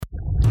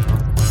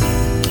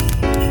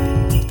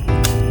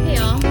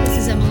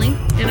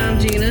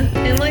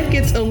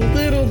gets a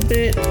little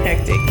bit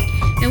hectic.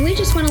 And we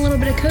just want a little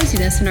bit of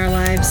coziness in our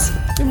lives.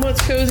 And what's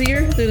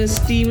cozier than a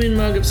steaming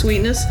mug of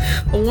sweetness,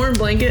 a warm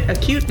blanket, a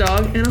cute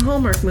dog, and a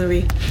Hallmark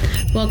movie?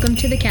 Welcome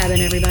to the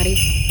cabin, everybody.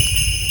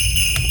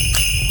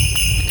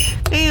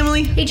 Hey,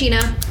 Emily. Hey,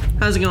 Gina.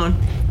 How's it going?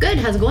 Good.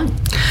 How's it going?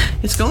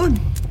 It's going.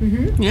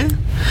 Mm-hmm. Yeah.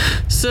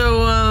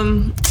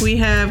 So, we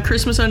have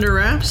Christmas Under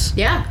Wraps.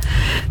 Yeah.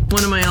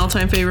 One of my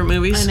all-time favorite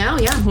movies. I know,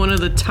 yeah. One of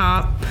the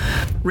top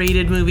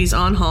rated movies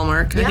on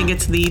Hallmark. Yeah. I think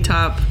it's the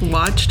top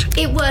watched.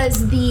 It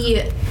was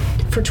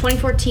for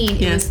 2014,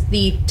 Yeah. It was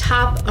the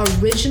top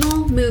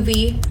original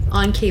movie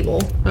on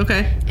cable.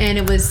 Okay. And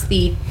it was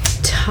it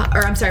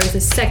was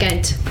the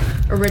second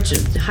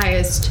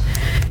highest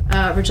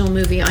original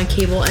movie on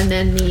cable. And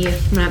then I'm going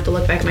to have to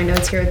look back at my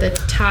notes here, the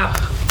top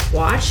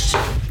watched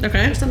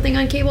Okay. or something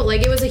on cable.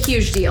 Like, it was a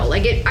huge deal.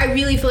 Like, I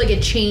really feel like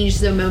it changed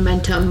the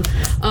momentum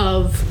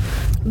of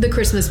the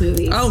Christmas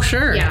movies. Oh,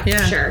 sure.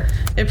 Yeah, sure.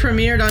 It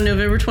premiered on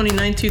November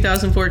 29th,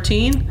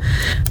 2014.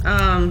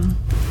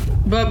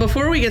 But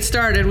before we get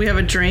started, we have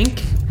a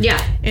drink.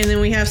 Yeah. And then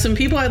we have some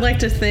people I'd like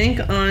to thank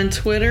on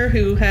Twitter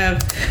who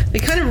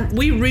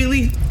we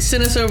really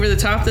sent us over the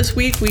top this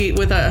week. We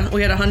had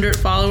 100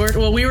 followers.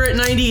 Well, we were at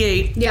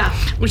 98. Yeah.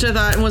 Which I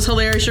thought was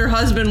hilarious. Your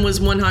husband was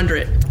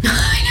 100.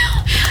 I know.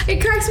 It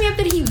cracks me up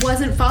that he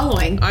wasn't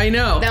following. I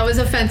know. That was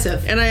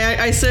offensive. And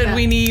I said,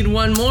 we need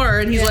one more.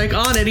 And he's like,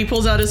 on it. He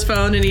pulls out his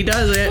phone and he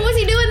does it. What was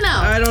he doing, though?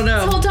 I don't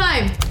know. This whole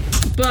time.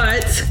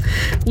 But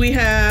we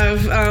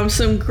have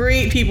some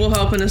great people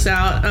helping us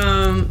out.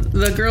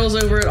 The girls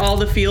over at All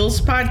the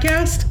Feels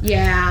podcast.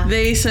 Yeah.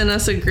 They sent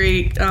us a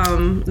great,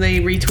 they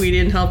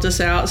retweeted and helped us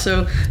out.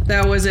 So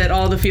that was at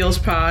All the Feels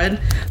pod.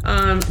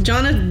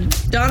 Donna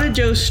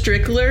Jo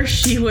Strickler,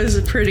 she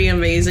was pretty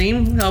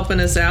amazing helping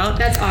us out.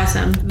 That's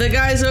awesome. The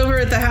guys over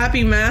at the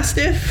Happy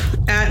Mastiff,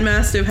 at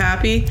Mastiff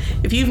Happy,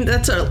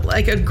 that's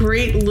a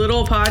great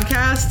little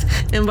podcast.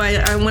 And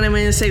when I'm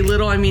going to say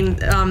little, I mean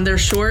they're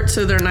short,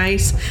 so they're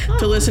nice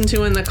to listen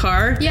to in the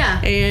car.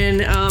 Yeah.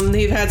 And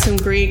they've had some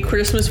great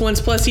Christmas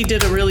ones. Plus, he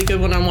did a really good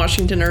one on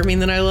Washington Irving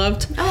that I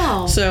loved.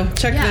 Oh. So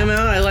check them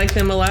out. I like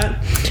them a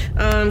lot.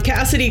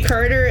 Cassidy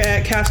Carter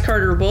at Cass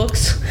Carter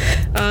Books.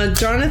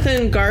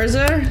 Jonathan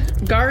Garza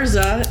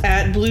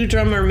at Blue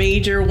Drummer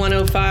Major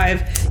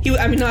 105.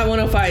 Not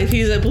 105.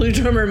 He's at Blue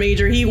Drummer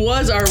Major. He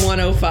was our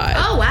 105.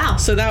 Oh, wow.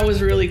 So that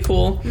was really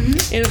cool.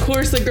 Mm-hmm. And of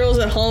course, the girls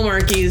at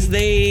Hallmarkies,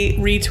 they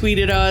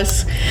retweeted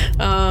us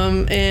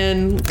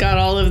and got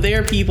all of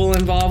their people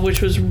involved,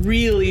 which was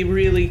really,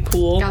 really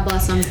cool. God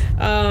bless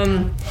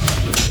them.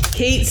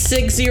 Kate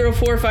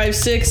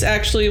 60456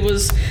 actually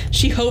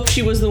she hoped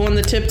she was the one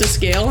that tipped the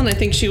scale, and I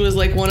think she was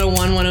like 101,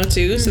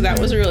 102, so that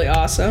was really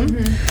awesome.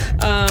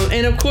 Mm-hmm.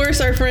 And of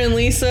course, our friend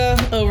Lisa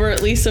over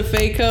at Lisa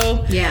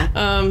Faco.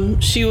 Yeah.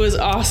 She was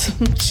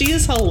awesome. She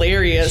is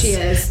hilarious. She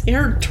is.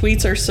 Her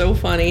tweets are so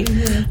funny.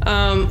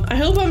 Mm-hmm. I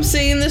hope I'm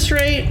saying this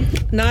right.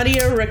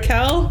 Nadia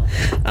Raquel.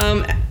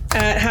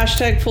 At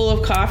hashtag full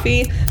of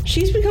coffee.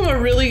 She's become a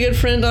really good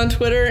friend on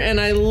Twitter, and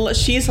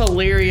she's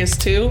hilarious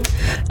too.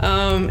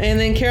 And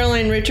then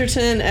Caroline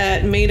Richardson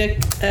at Meta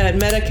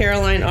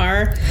Caroline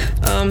R.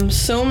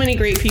 So many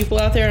great people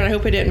out there, and I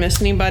hope I didn't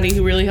miss anybody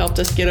who really helped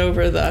us get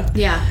over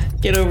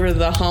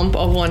the hump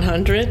of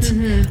 100.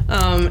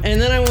 Mm-hmm.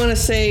 And then I want to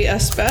say a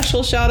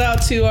special shout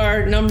out to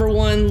our number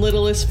one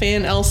littlest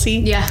fan, Elsie.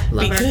 Yeah,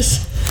 love her.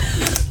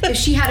 If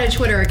she had a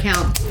Twitter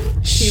account,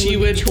 she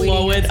would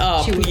blow it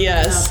up.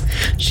 Yes.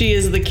 She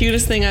is the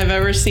cutest thing I've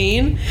ever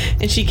seen.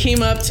 And she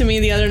came up to me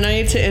the other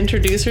night to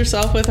introduce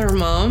herself with her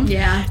mom.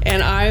 Yeah.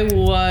 And I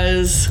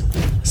was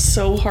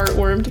so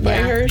heartwarmed by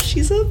her.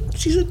 She's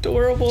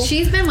adorable.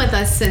 She's been with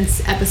us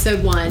since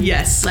episode 1.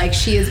 Yes. Like,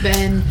 she has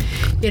been,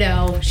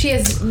 she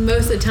is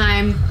most of the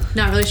time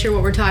not really sure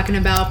what we're talking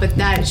about, but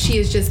that she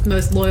is just the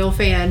most loyal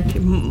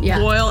fan. Yeah.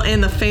 Loyal,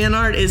 and the fan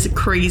art is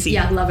crazy.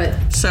 Yeah, love it.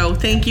 So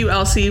thank you,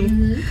 Elsie.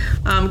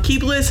 Mm-hmm.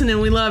 Keep listening.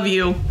 We love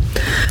you.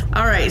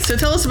 All right, so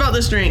tell us about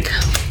this drink.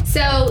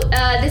 So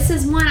this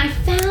is one I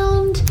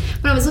found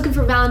when I was looking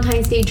for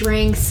Valentine's Day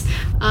drinks,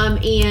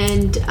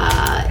 and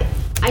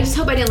I just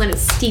hope I didn't let it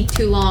steep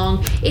too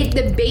long.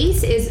 The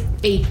base is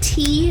a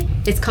tea.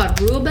 It's called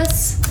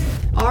Rooibos,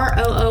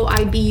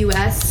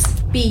 Rooibus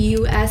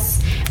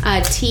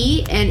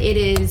tea, and it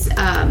is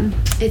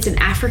it's an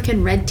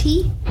African red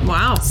tea.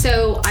 Wow.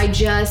 So I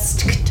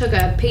just took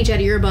a page out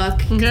of your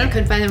book. Okay. I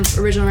couldn't find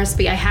the original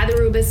recipe. I had the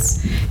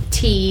Rooibos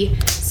tea,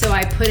 so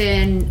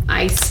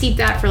I steeped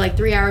that for like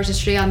 3 hours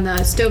yesterday on the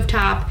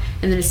stovetop,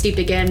 and then it steeped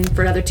again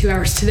for another 2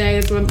 hours today.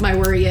 That's what my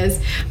worry is.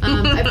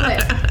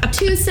 I put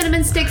 2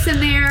 cinnamon sticks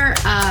in there,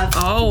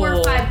 4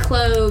 or 5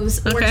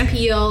 cloves, orange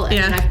peel, and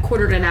then I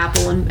quartered an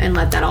apple and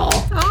let that all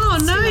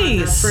stew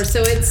nice.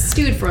 So it's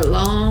stewed for a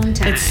long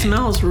time. It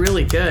smells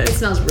really good. It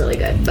smells really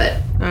good, but...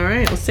 All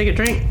right, let's take a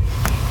drink.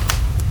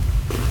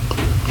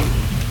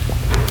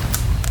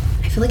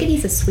 I feel like it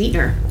needs a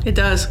sweetener. It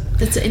does.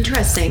 That's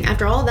interesting.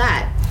 After all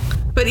that.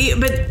 But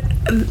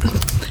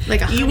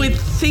like a honey. You would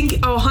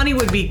think, honey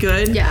would be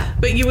good. Yeah.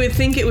 But you would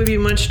think it would be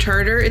much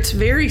tartar. It's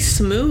very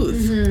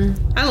smooth.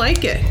 Mm-hmm. I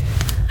like it.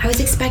 I was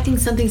expecting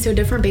something so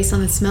different based on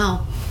the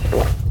smell.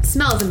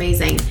 Smell is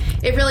amazing.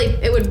 It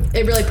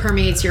really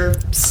permeates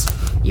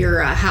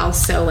your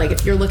house. So like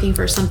if you're looking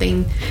for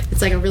something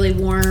that's like a really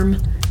warm.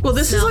 Well,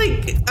 this is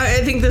like,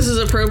 I think this is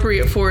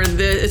appropriate for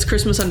it's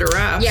Christmas Under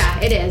Wraps. Yeah,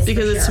 it is.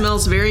 Because it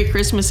smells very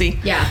Christmassy.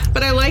 Yeah.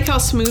 But I like how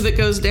smooth it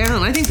goes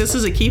down. I think this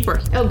is a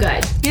keeper. Oh,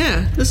 good.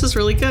 Yeah, this is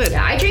really good.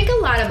 Yeah, I drink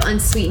a lot of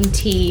unsweetened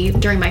tea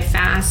during my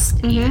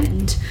fast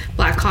and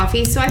black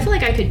coffee, so I feel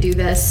like I could do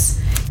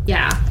this,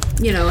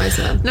 as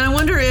a... Now, I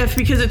wonder if,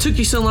 because it took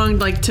you so long,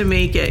 like, to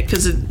make it,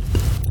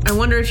 I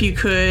wonder if you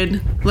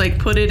could, like,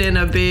 put it in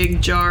a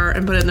big jar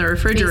and put it in the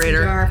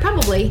refrigerator. Mason jar,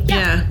 probably.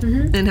 Yeah.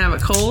 And have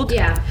it cold.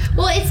 Yeah.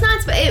 Well, it's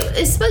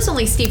supposed to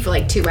only steep for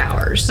like 2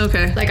 hours.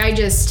 Okay. Like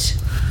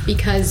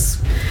because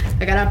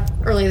I got up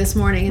early this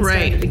morning and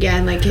started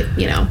again, like,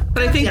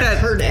 But I think that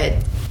hurt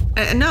it.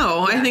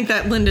 I think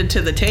that lended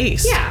to the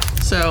taste. Yeah.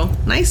 So,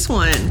 nice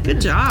one.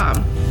 Good job.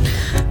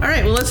 All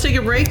right, well, let's take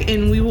a break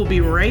and we will be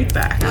right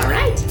back. All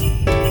right.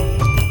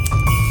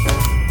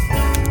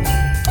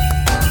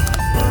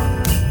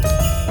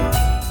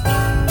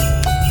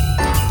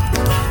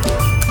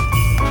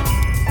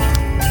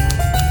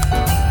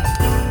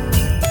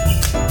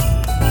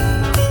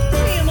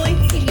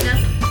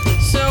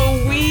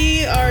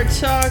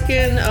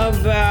 Talking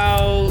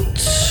about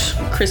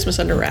Christmas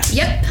Under Wraps.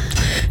 Yep.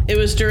 It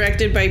was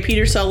directed by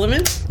Peter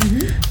Sullivan.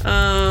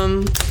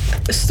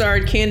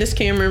 Starred Candace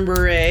Cameron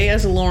Bure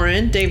as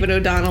Lauren, David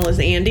O'Donnell as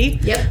Andy.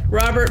 Yep.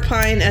 Robert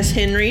Pine as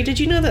Henry. Did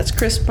you know that's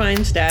Chris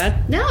Pine's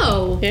dad?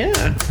 No.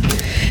 Yeah.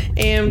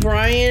 And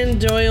Brian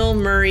Doyle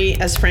Murray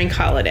as Frank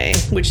Holiday,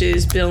 which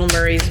is Bill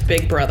Murray's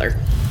big brother.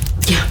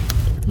 Yeah.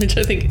 Which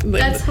I think...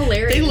 That's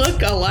hilarious. They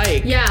look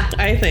alike. Yeah.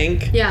 I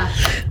think. Yeah.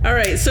 All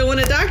right. So when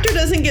a doctor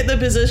doesn't get the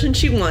position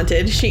she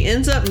wanted, she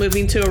ends up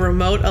moving to a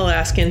remote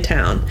Alaskan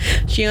town.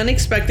 She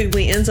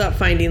unexpectedly ends up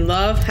finding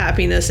love,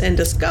 happiness, and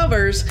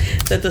discovers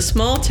that the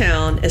small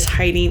town is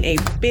hiding a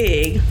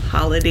big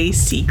holiday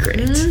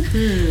secret.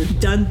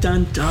 Dun,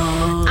 dun,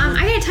 dun.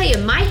 I gotta tell you,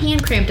 my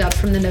hand cramped up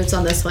from the notes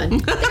on this one.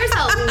 There's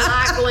a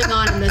lot going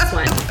on in this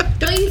one.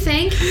 Don't you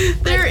think?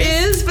 There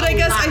is, but I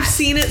guess I've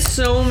seen it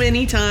so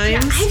many times. Yeah,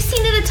 I've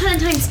seen it a ton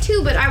of times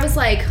too, but I was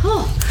like,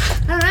 I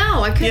don't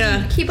know. I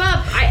couldn't keep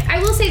up. I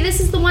will say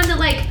this is the one that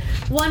like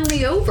won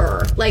me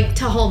over, like,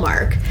 to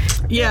Hallmark.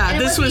 Yeah,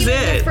 this was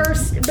it.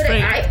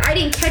 I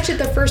didn't catch it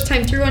the first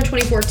time through on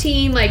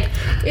 2014. Like,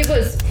 it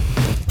was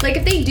like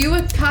if they do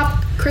a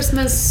top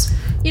Christmas,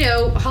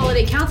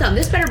 holiday countdown,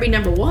 this better be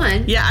number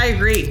one. Yeah, I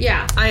agree.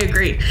 Yeah. I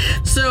agree.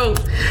 So,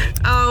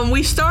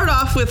 we start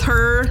off with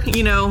her,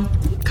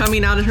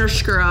 coming out in her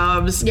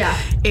scrubs. Yeah.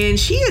 And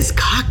she is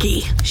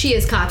cocky. She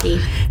is cocky.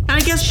 And I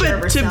guess,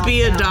 but to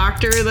be a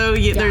doctor, though,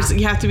 you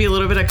have to be a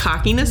little bit of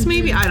cockiness,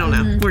 maybe? I don't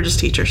know. We're just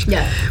teachers.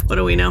 Yeah. What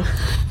do we know?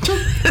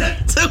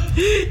 So,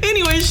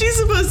 anyway, she's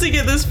supposed to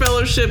get this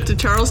fellowship to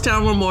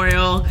Charlestown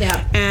Memorial.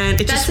 Yeah. And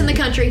That's in the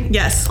country.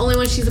 Yes. Only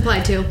one she's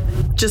applied to.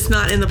 Just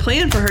not in the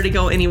plan for her to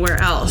go anywhere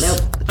else.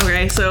 Nope.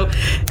 Okay, so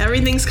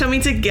everything's coming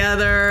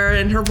together,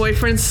 and her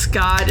boyfriend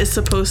Scott is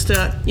supposed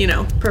to,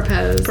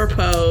 propose.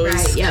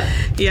 Right, yep.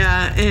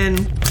 Yeah,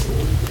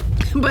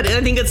 but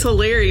I think it's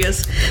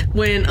hilarious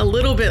when a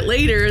little bit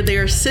later they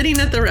are sitting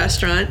at the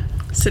restaurant,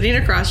 sitting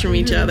across from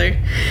each other,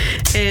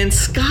 and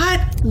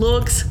Scott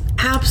looks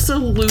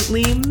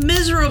absolutely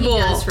miserable.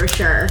 He does, for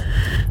sure.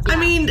 Yeah. I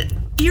mean,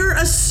 you're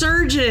a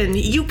surgeon.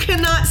 You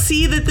cannot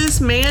see that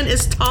this man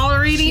is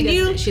tolerating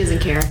you. She doesn't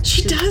care.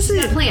 She doesn't.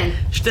 She's got a plan.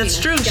 That's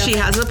true. She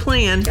has a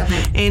plan.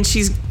 Okay. And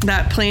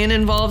that plan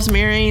involves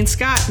marrying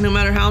Scott, no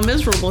matter how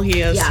miserable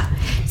he is. Yeah.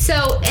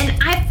 So,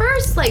 and at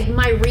first, like,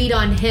 my read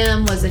on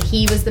him was that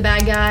he was the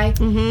bad guy.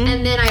 Mm-hmm.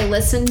 And then I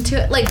listened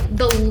to it, like,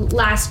 the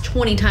last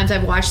 20 times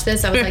I've watched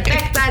this, I was like,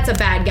 that's a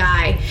bad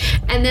guy.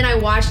 And then I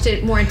watched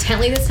it more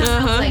intently this time,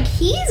 and I was like,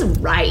 he's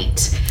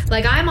right.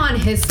 Like, I'm on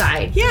his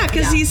side. Yeah,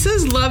 because he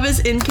says love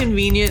is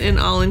inconvenient and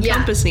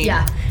all-encompassing.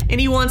 Yeah. And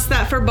he wants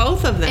that for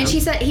both of them. And he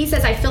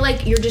says, I feel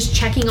like you're just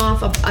checking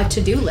off a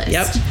to-do list.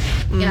 Yep.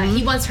 Mm-hmm. Yeah,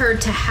 he wants her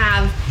to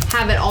have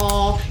it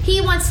all. He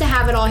wants to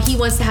have it all. He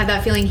wants to have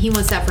that feeling. He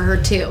wants that for her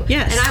too.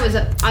 Yes. And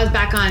I was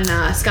back on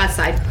Scott's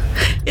side.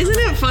 Isn't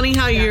it funny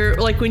how you're,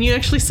 like, when you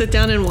actually sit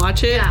down and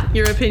watch it,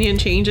 your opinion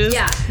changes?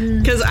 Yeah.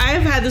 Because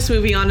I've had this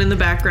movie on in the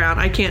background.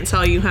 I can't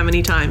tell you how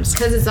many times.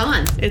 Because it's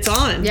on. It's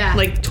on. Yeah.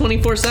 Like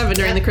 24/7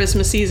 during the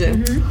Christmas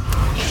season.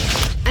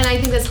 Mm-hmm. And I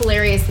think that's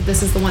hilarious that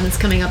this is the one that's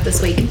coming up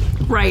this week.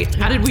 Right.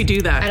 How did we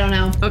do that? I don't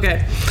know.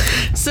 Okay.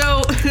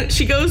 So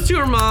she goes to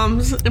her mom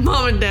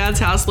and dad's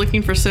house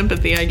looking for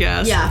sympathy, I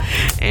guess. Yeah.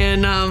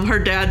 And her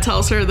dad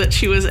tells her that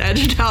she was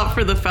edged out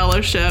for the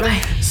fellowship.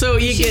 Right. So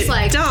She's get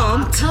like,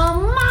 dumped. Oh,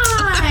 come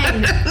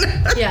on.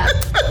 Yeah.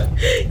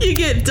 You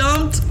get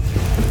dumped.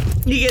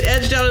 You get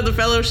edged out of the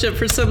fellowship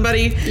for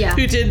somebody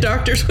who did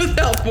Doctors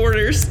Without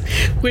Borders,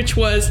 which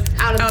was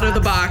out of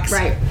the box.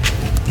 Right.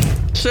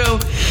 So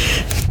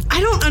I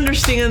don't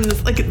understand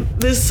this. Like,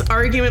 this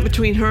argument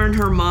between her and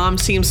her mom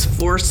seems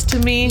forced to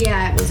me.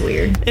 Yeah, it was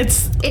weird.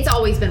 It's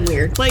always been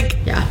weird. Like,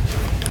 yeah.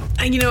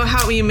 you know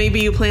how maybe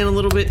you plan a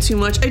little bit too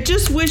much. I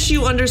just wish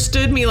you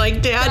understood me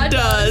like Dad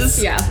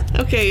does. Yeah.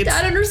 Okay.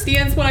 Dad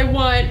understands what I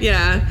want.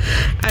 Yeah.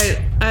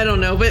 I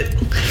don't know, but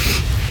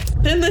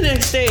then the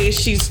next day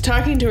she's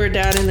talking to her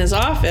dad in his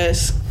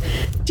office.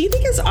 Do you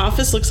think his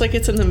office looks like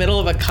it's in the middle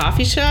of a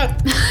coffee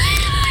shop?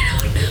 I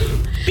don't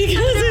know.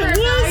 Because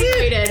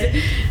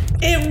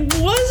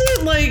it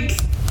wasn't like,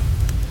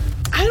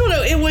 I don't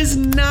know, it was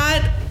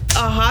not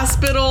a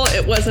hospital.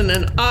 It wasn't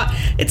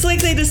it's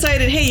like they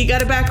decided, hey, you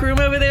got a back room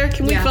over there?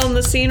 Can we film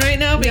the scene right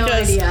now?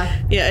 Because no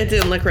idea. Yeah, it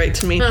didn't look right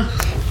to me.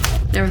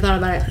 Never thought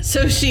about it.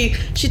 So she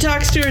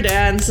talks to her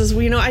dad and says,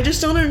 well, you know, I just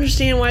don't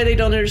understand why they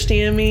don't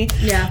understand me.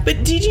 Yeah.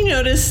 But did you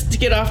notice, to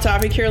get off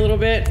topic here a little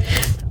bit,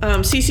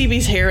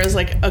 CCB's hair is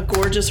like a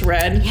gorgeous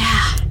red.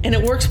 Yeah. And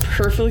it works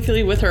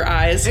perfectly with her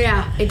eyes.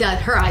 Yeah, it does.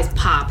 Her eyes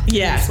pop.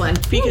 Yeah. This one.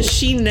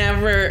 Because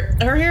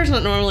her hair's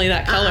not normally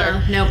that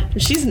color. Nope.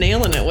 She's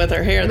nailing it with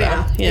her hair,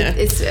 though. Yeah.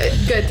 It's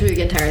good through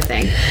the entire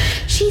thing.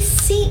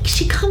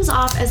 She comes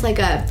off as like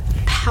a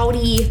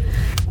pouty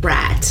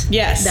brat.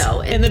 Yes.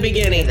 Though. In the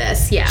beginning. Of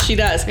this. Yeah. She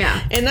does.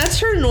 Yeah. And that's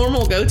her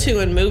normal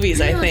go-to in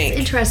movies, I think. It's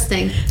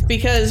interesting.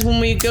 Because when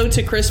we go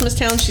to Christmas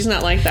Town, she's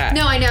not like that.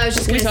 No, I know. I was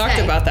just going to say. We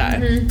talked about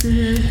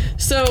that.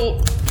 So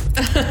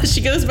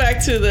she goes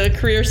back to the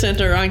career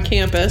center on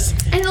campus.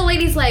 And the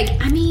lady's like,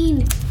 I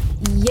mean,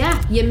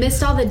 yeah, you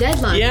missed all the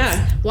deadlines.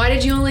 Yeah. Why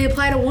did you only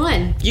apply to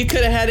one? You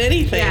could have had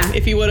anything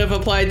if you would have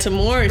applied to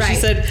more. Right. She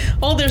said,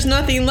 oh, there's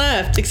nothing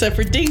left except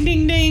for ding,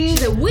 ding, ding. She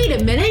said, wait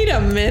a minute.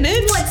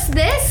 What's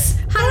this?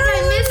 How did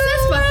I miss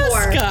this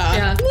before?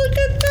 Yeah. Look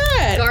at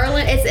that.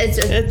 Garland, it's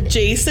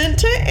adjacent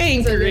to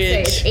Anchorage.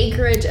 It's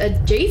Anchorage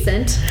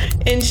adjacent.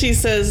 And she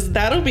says,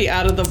 that'll be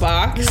out of the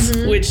box,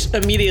 which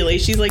immediately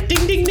she's like,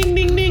 ding, ding, ding,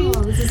 ding, ding.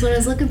 Oh, this is what I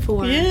was looking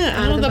for. Yeah,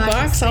 out of the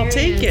box, I'll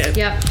take it.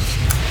 Yep.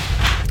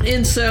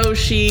 And so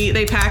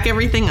they pack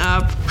everything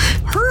up.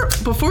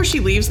 Before she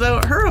leaves, though,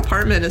 her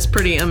apartment is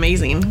pretty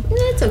amazing.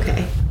 It's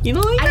okay. You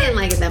know, I didn't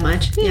like it that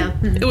much. Yeah.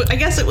 I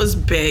guess it was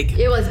big.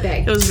 It was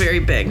big. It was very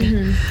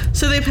big.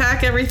 So they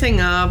pack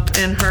everything up,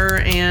 and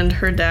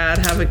her dad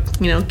have a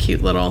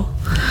cute little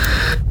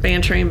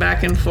bantering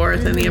back and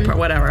forth in the apartment.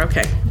 Whatever.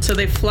 Okay. So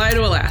they fly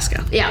to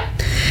Alaska. Yeah.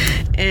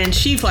 And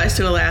she flies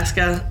to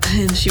Alaska,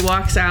 and she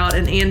walks out,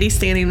 and Andy's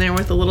standing there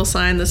with a little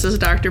sign, this is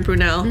Dr.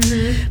 Brunel.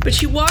 But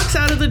she walks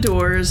out of the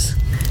doors,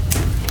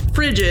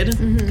 frigid,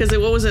 because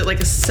what was it, like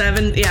a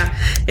 7? Yeah,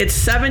 it's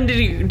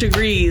 70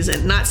 degrees,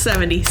 and not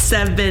 70,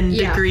 7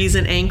 degrees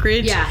in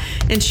Anchorage. Yeah.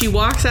 And she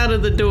walks out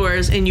of the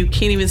doors, and you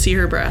can't even see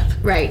her breath.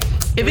 Right.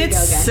 If it's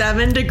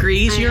 7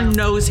 degrees, your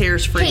nose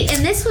hair's freeze. Hey,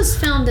 and this was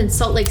filmed in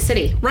Salt Lake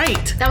City.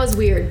 Right. That was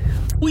weird.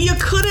 Well, you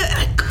could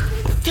have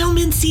film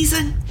in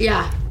season.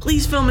 Yeah.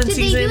 Please film in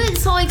season. Did they do it in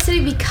Salt Lake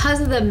City because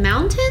of the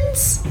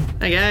mountains?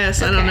 I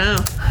guess. Okay. I don't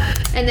know.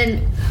 And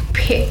then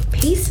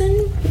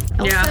Payson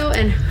also,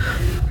 and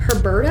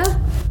Herberta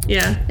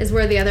is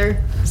where the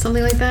other,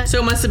 something like that. So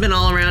it must have been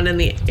all around in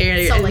the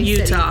area, Salt Lake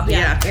Utah.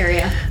 City.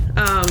 Area.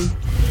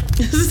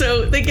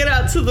 So they get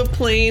out to the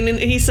plane, and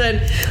she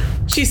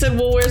said,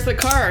 well, where's the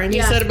car? And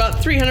he said,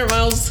 about 300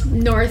 miles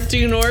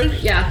due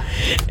north. Yeah.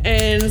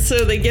 And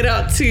so they get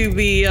out to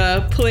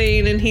the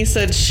plane, and he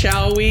said,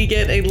 shall we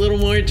get a little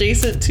more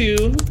adjacent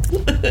to...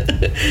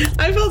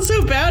 I felt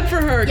so bad for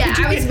her.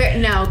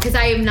 Yeah, because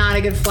I am not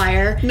a good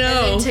flyer. No.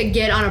 And then to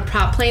get on a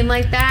prop plane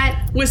like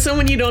that. With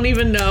someone you don't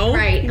even know.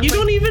 Right. You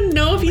don't even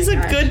know if he's a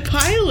good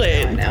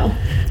pilot. I know.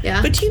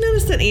 Yeah. But you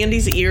notice that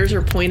Andy's ears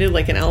are pointed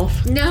like an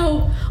elf?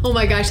 No. Oh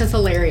my gosh, that's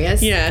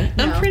hilarious. Yeah.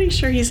 No. I'm pretty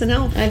sure he's an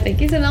elf. I think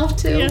he's an elf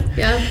too.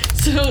 Yeah.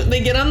 So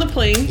they get on the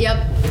plane.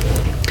 Yep.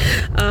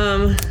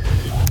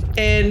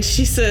 And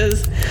she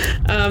says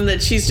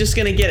that she's just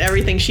going to get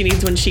everything she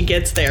needs when she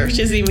gets there. She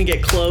doesn't even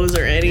get clothes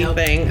or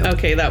anything. Nope.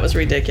 Okay, that was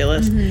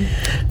ridiculous.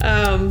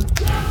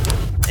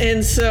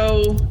 And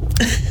so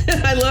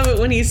I love it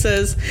when he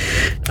says,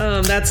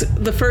 that's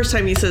the first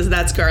time he says,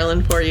 that's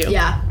Garland for you.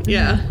 Yeah.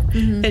 Yeah.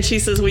 And she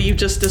says, well, you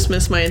just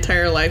dismissed my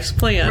entire life's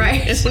plan.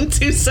 Right. In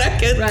 2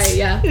 seconds. Right,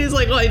 yeah. And he's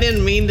like, well, I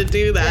didn't mean to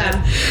do that.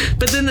 Yeah.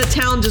 But then the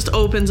town just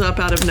opens up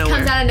out of nowhere.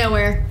 Comes out of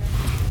nowhere.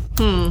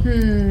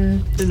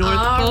 The North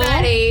Pole?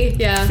 Already.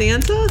 Yeah.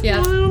 Santa?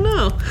 Yeah. Well, I don't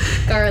know.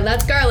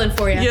 That's Garland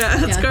for you. Yeah,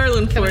 that's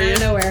Garland for Coming you. Out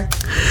of nowhere.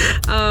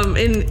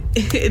 And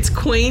it's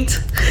quaint.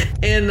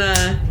 And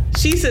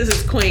she says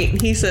it's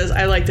quaint. He says,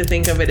 I like to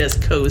think of it as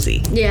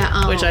cozy.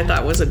 Yeah. Which I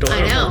thought was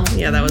adorable. I know.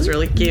 Yeah, that was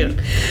really cute.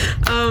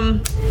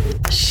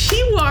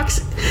 She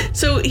walks,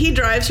 so he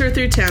drives her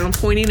through town,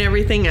 pointing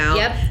everything out.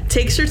 Yep.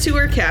 Takes her to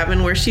her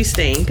cabin where she's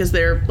staying because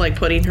they're like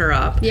putting her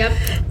up. Yep.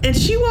 And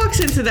she walks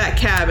into that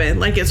cabin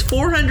like it's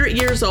 400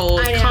 years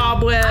old, I know.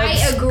 cobwebs.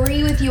 I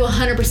agree with you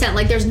 100%.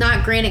 Like there's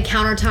not granite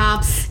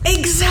countertops.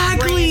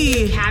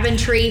 Exactly.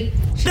 Cabinetry.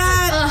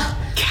 That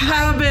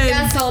cabin.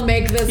 Yes, I'll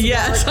make this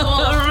work.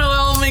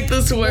 I'll make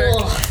this work.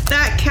 Ugh.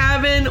 That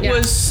cabin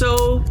was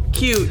so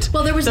cute.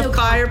 Well, there was no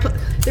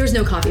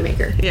coffee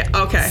maker. Yeah,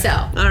 okay. So.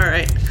 All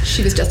right.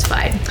 She was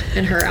justified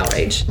in her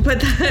outrage.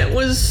 But that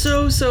was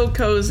so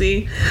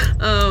cozy.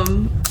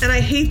 And I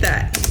hate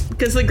that.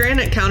 because the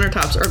granite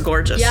countertops are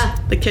gorgeous. Yeah.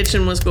 The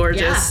kitchen was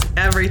gorgeous. Yeah.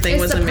 Everything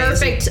was amazing. It's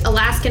the perfect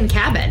Alaskan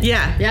cabin.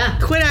 Yeah. Yeah.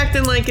 Quit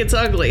acting like it's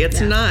ugly.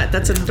 It's not.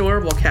 That's an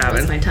adorable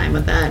cabin. Waste my time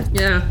with that.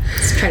 Yeah.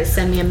 Just try to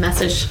send me a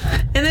message.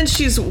 And then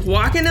she's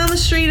walking down the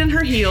street in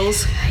her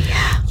heels.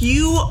 Yeah.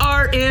 You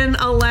are in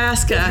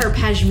Alaska. Her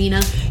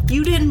pashmina.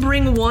 You didn't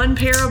bring one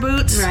pair of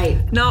boots?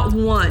 Right. Not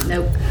one.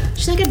 Nope.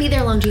 She's not gonna be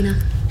there long, Gina.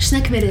 She's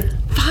not committed.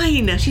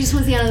 Fine. She just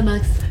wants the out of the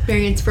box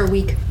experience for a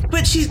week.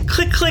 But she's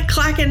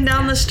clacking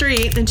down the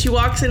street, and she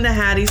walks into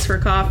Hattie's for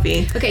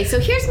coffee. Okay, so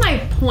here's my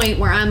point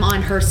where I'm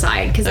on her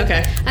side. Because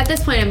at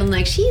this point, I'm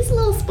like, she's a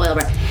little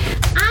spoiled.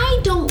 I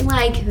don't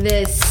like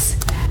this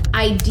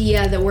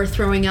idea that we're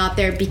throwing out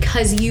there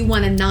because you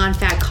want a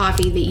non-fat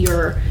coffee that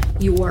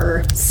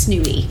you're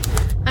snooty.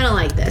 I don't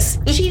like this.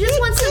 She just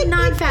wants some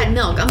non-fat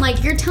milk. I'm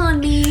like, you're telling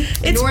me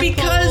It's North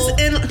because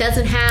Pole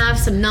doesn't have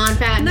some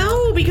non-fat milk?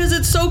 No, because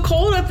it's so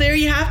cold up there,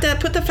 you have to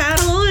put the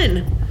fat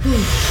on.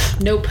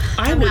 Nope.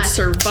 I would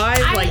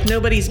survive like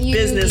nobody's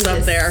business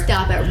up there.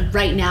 Stop it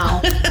right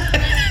now.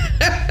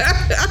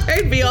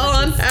 I'd be all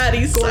on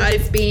Hattie's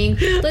Gorgeous side. being.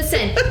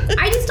 Listen,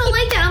 I just don't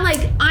like that. I'm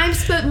like,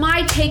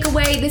 my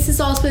takeaway, this is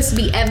all supposed to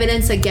be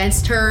evidence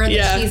against her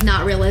that she's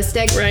not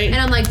realistic. Right. And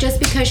I'm like, just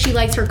because she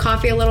likes her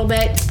coffee a little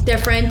bit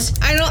different.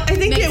 I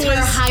think makes it her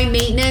was high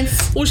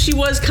maintenance. Well, she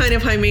was kind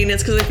of high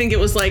maintenance because I think it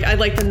was like, I'd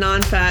like the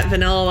non-fat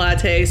vanilla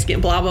latte,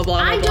 blah, blah, blah,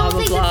 I blah, don't blah,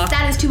 think blah.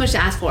 that is too much to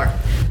ask for.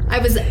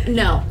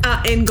 No.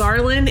 In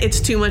Garland, it's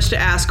too much to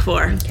ask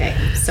for. Okay,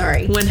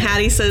 sorry. When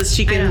Hattie says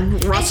she can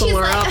rustle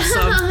her like, up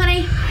some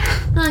honey,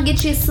 I'll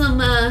get you some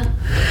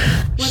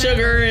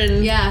sugar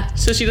and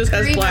so she just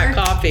has Creamer. black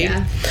coffee.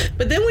 Yeah.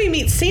 But then we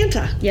meet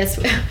Santa. Yes.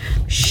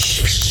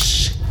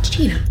 Shh.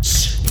 Gina.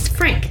 It's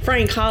Frank.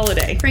 Frank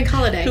Holiday. Frank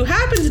Holiday. Who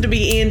happens to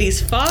be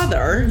Andy's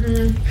father.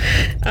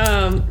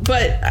 Mm-hmm.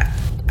 But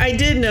I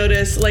did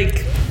notice,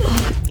 like,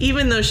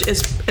 even though she,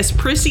 as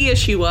prissy as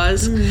she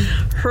was,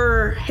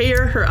 her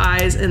hair, her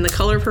eyes, and the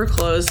color of her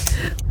clothes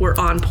were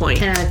on point.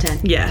 10 out of 10.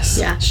 Yes.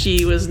 Yeah.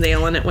 She was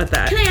nailing it with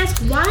that. Can I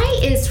ask, why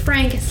is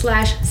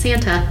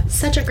Frank/Santa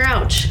such a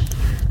grouch?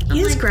 He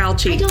is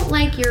grouchy. I don't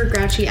like your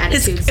grouchy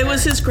attitude. It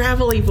was his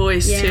gravelly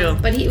voice, too.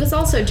 But he was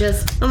also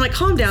just I'm like,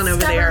 calm down over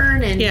there.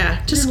 stubborn. And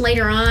just then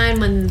later on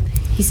when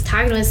he's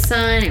talking to his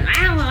son, and,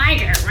 I don't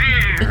like it.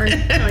 Or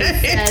how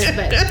he says,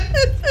 but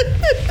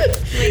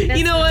like,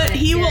 you know what?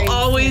 He will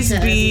always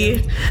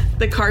be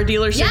the car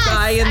dealership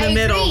guy in the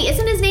middle. Agree.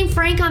 Isn't his name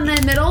Frank on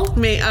the middle?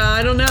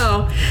 I don't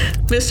know.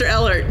 Mr.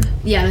 Ellert.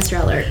 Yeah, Mr.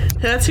 Ellert.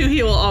 That's who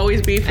he will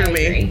always be for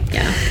me. Agree.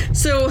 Yeah.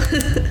 So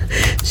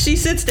she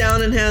sits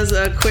down and has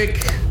a quick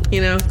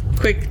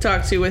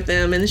talk to with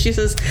them, and she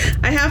says,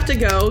 I have to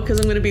go because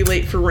I'm going to be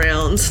late for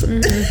rounds.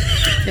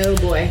 Oh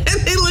boy.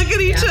 And they look at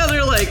each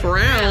other like,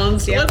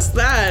 rounds? Yep. What's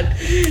that?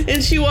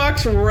 And she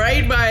walks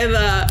right by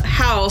the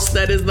house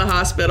that is the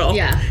hospital.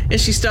 Yeah. And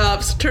she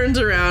stops, turns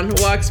around,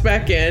 walks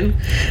back in.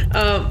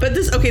 But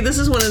this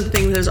is one of the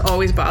things that has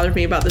always bothered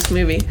me about this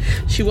movie.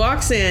 She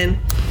walks in,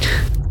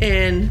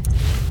 and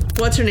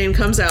what's her name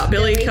comes out.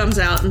 Billy comes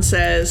out and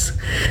says,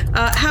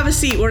 have a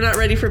seat. We're not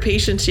ready for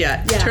patients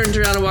yet. Yeah. Turns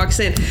around and walks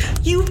in.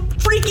 You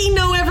freaking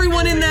know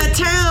everyone in that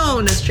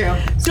town. That's true.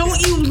 Don't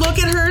you look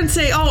at her and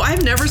say, oh,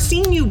 I've never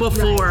seen you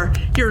before.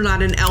 Right. You're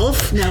not an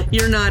elf. No.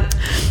 You're not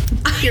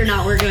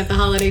working at the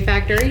Holiday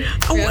Factory.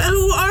 Oh,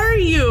 who are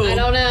you? I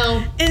don't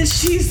know. And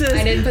she says,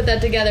 I didn't put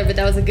that together, but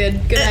that was a good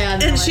eye on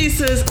that. And she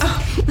says,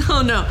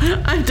 oh no,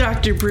 I'm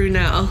Dr.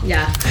 Brunel.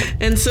 Yeah.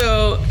 And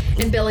so...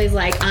 And Billy's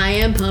like, I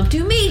am pumped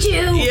to meet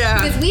you.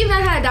 Yeah. Because we've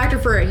not had a doctor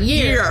for a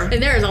year.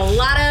 And there's a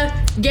lot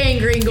of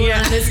gangrene going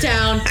on in this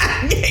town.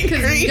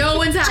 Because no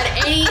one's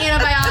had any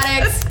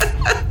antibiotics.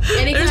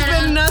 There's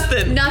been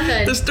nothing.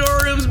 Nothing. The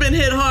storeroom's been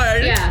hit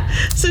hard. Yeah.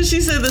 So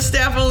she said the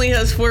staff only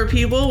has 4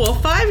 people. Well,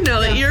 5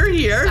 now that you're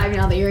here. 5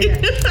 now that you're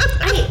here.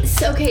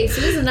 So this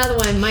is another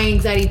one. My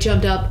anxiety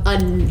jumped up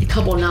a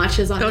couple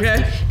notches on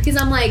this. Because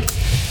I'm like,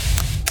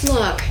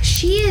 look,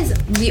 she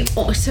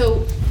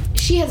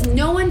has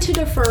no one to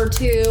defer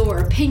to or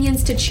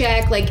opinions to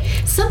check. Like,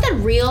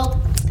 something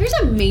real. There's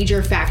a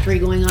major factory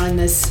going on in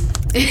this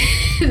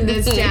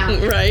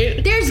town.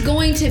 Right. There's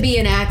going to be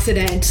an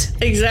accident.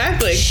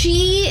 Exactly.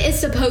 She is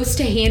supposed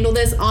to handle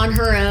this on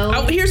her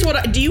own. Here's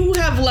what do you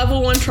have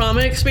level 1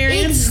 trauma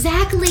experience?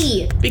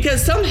 Exactly.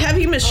 Because some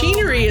heavy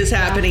machinery is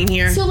happening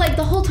here. So like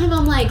the whole time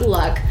I'm like,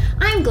 look,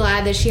 I'm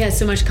glad that she has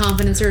so much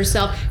confidence in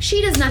herself.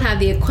 She does not have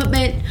the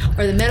equipment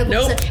or the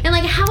medical stuff. And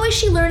like, how is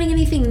she learning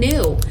anything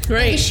new?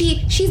 Right. Like,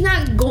 she's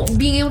not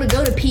being able to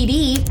go to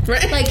PD.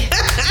 Right. Like,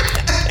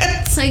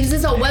 is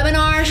this a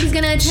webinar she's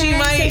gonna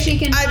attend so she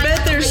can I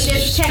bet there's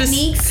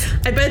techniques?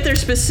 I bet there's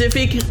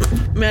specific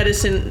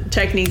medicine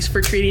techniques for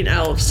treating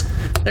elves.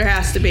 There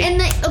has to be.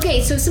 And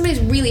so if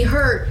somebody's really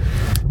hurt,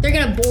 they're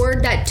gonna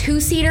board that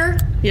 2-seater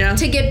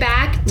to get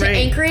back to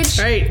Anchorage.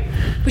 Right.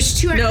 Which is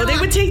 200. No, they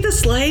would take the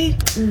sleigh.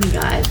 Oh my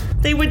god.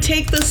 They would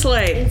take the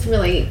sleigh. It's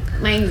really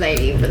my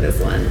anxiety for this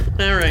one.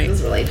 All right. This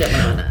is really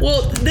different.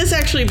 Well, this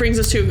actually brings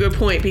us to a good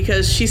point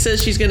because she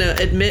says she's going to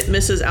admit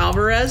Mrs.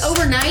 Alvarez.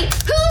 Overnight?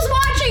 Who's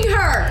watching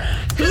her?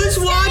 Who's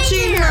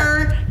watching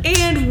her?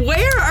 And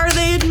where are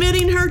they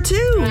admitting her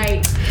to?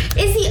 Right.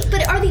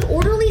 But are the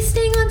orderlies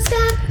staying on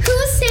staff?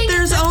 Who's staying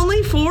There's on staff?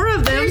 only 4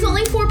 of them. There's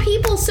only 4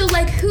 people, so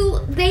like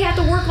they have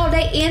to work all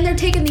day and they're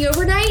taking the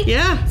overnight?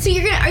 Yeah. So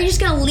are you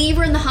just gonna leave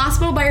her in the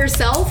hospital by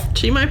herself?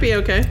 She might be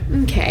okay.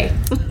 Okay.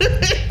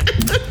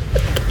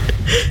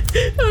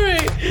 All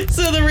right.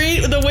 So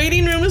the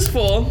waiting room is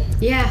full.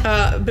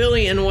 Yeah.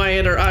 Billy and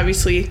Wyatt are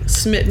obviously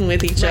smitten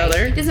with each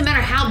other. It doesn't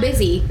matter how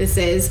busy this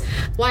is.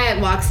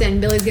 Wyatt walks in,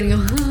 Billy's gonna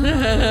go, she's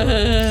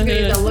gonna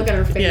get that look at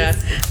her face. Yeah,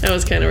 that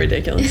was kind of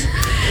ridiculous.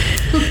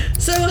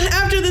 So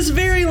after this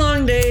very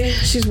long day,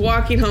 she's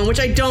walking home, which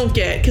I don't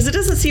get, because it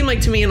doesn't seem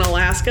like to me in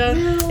Alaska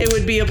it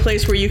would be a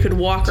place where you could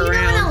walk around.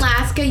 You know, in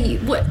Alaska,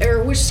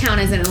 which town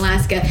is it in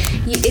Alaska?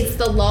 It's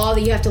the law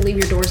that you have to leave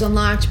your doors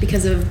unlocked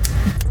because of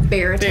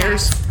bear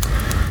attacks.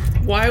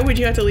 Why would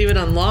you have to leave it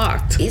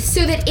unlocked?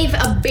 So that if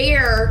a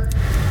bear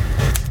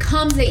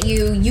comes at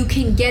you, you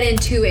can get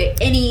into it,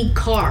 any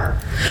car.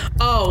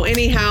 Oh,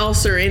 any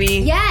house or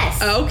any... Yes.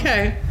 Oh,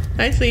 okay.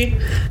 I see.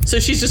 So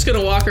she's just going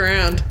to walk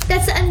around.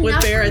 That's enough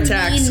with bear for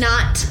attacks me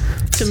not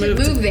to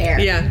move there.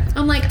 Yeah.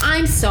 I'm like,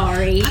 I'm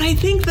sorry. But I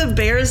think the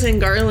bears in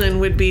Garland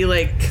would be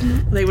like,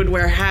 they would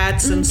wear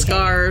hats and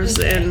scarves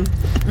and...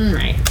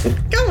 Right.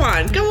 Come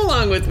on, come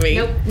along with me.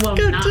 Nope, well,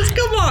 not. Just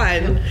come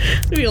on. Nope.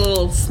 Maybe a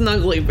little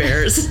snuggly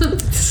bears.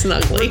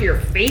 Snuggly. Rip your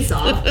face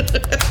off.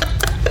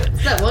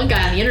 That's that one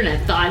guy on the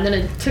internet thought, and then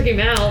it took him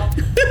out.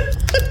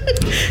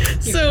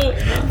 So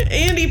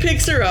Andy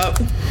picks her up,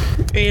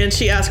 and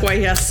she asks why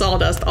he has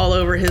sawdust all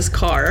over his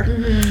car,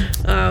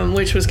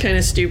 which was kind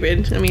of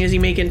stupid. I mean, is he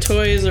making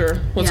toys or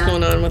what's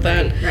going on with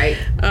that? Right.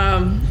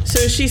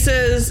 So he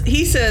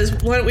says,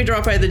 why don't we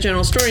drop by the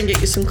general store and get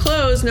you some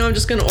clothes? No, I'm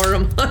just going to order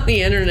them on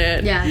the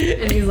internet. Yeah.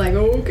 And he's like,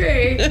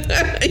 okay.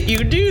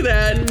 You do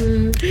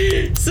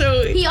that.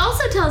 So he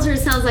also tells her it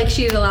sounds like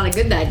she did a lot of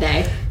good that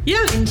day.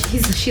 Yeah. And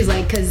she's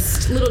like,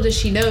 because little does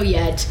she know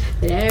yet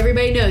that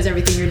everybody knows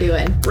everything you're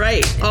doing.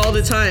 Right. All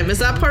the time. Is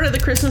that part of the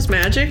Christmas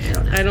magic?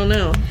 I don't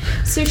know.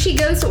 So she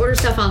goes to order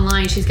stuff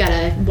online. She's got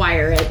to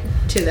wire it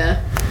to the...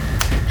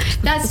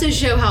 That's to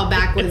show how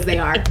backwards they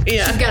are.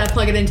 Yeah. She's got to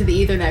plug it into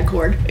the Ethernet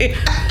cord.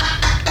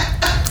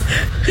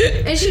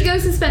 And she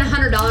goes to spend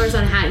 $100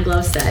 on a hat and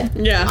glove set.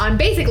 Yeah. On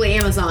basically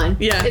Amazon.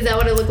 Yeah. Is that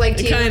what it looked like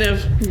to you? Kind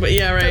of. But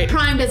yeah, right. But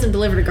Prime doesn't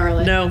deliver to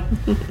Garland. No.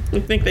 I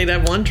think they'd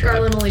have one truck.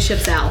 Garland only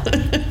ships out.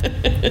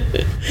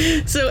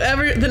 So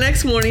the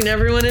next morning,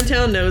 everyone in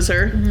town knows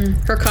her.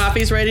 Her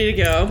coffee's ready to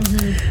go.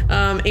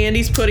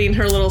 Andy's putting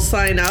her little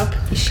sign up.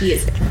 She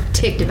is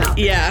ticked about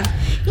that. Yeah.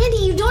 Andy,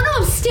 you don't know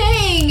I'm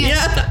staying.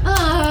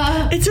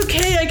 Yeah. It's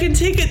okay. I can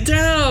take it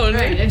down.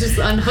 Right. And just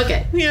unhook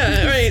it.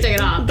 Yeah, right. Stick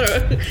it off.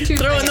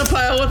 Throw in the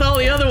pile with all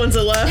the other ones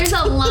that left. There's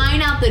a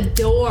line out the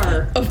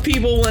door of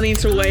people wanting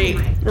to wait. Oh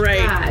my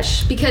right.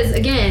 Gosh. Because,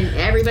 again,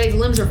 everybody's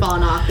limbs are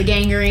falling off. The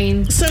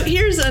gangrene. So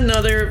here's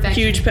another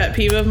huge pet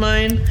peeve of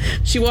mine.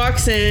 She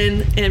walks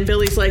in and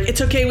Billy's like,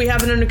 it's okay, we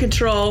have it under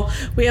control.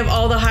 We have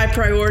all the high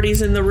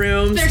priorities in the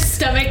rooms. Their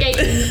stomach ache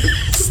in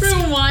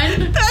room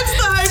 1. That's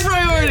the high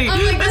priority.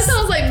 I'm like, that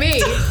sounds like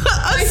me.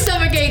 My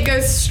stomach ache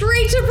goes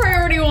straight to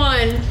priority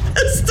 1.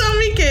 A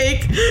stomach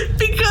ache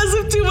because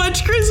of too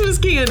much Christmas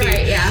candy.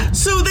 Right, yeah.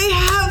 So they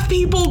have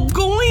people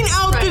going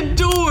out the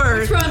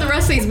door. Throw in the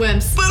rest of these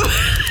wimps. But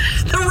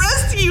the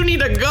rest of you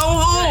need to go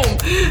home.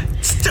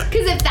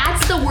 Because if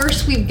that's the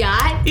worst we've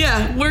got,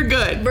 yeah, we're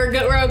good. We're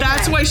good. We're okay.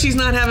 That's why she's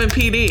not having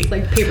PD. It's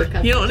like paper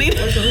cuts. You don't need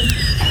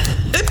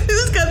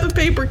Who's got the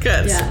paper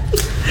cuts? Yeah.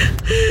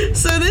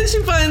 So then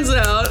she finds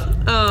out.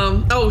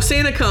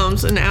 Santa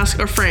comes and asks,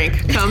 or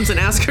Frank comes and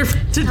asks her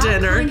to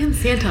dinner. Calling him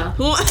Santa.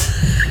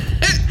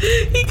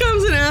 He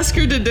comes and asks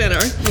her to dinner.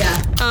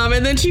 Yeah.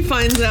 And then she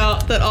finds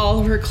out that all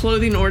of her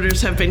clothing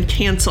orders have been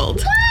canceled.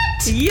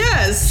 What?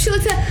 Yes. She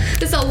looks at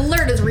this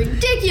alert is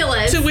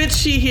ridiculous. To which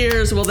she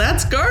hears, well,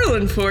 that's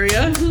Garland for you.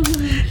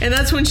 And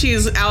that's when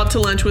she's out to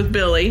lunch with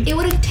Billy. It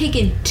would have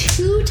taken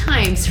 2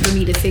 times for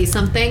me to say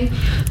something,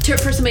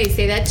 for somebody to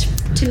say that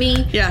to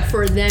me,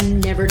 for them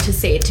never to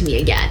say it to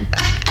me again.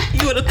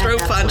 You would have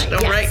throat punched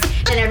them, right?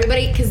 And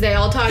everybody, because they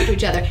all talk to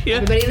each other,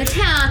 everybody in the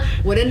town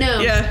would have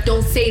known,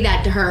 don't say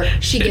that to her.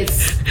 She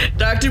gets...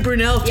 Dr.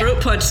 Brunel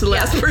throat punched the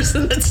last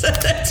person that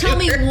said that to Tell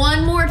me her.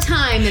 one more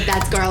time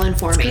that's Garland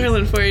for me.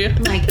 Garland for you.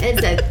 I'm like,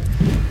 that's like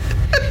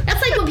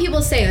when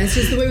people say, that's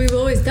just the way we've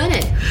always done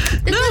it.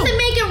 That doesn't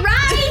make it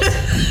right!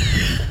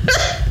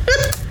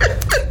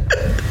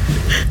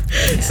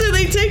 So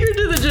they take her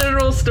to the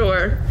general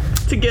store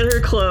to get her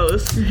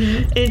clothes,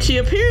 and she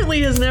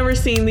apparently has never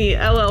seen the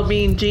LL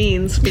Bean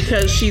jeans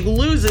because she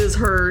loses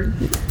her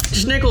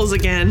schnickels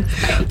again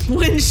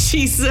when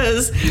she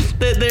says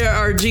that there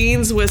are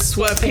jeans with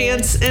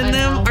sweatpants in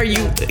them. Are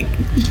you...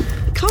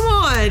 Come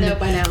on.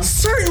 Nope, I know.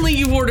 Certainly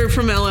you ordered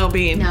from LL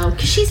Bean. No,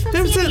 because she's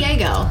from San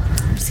Diego.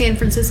 San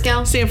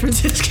Francisco. San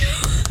Francisco.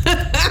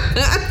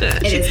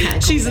 It is kind of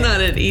cold. She's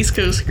not an East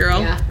Coast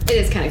girl. Yeah, it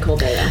is kind of cold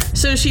there, though.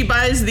 So she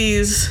buys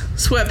these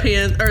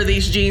sweatpants or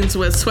these jeans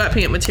with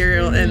sweatpant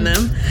material in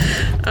them.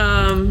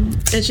 And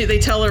they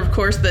tell her, of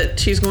course, that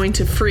she's going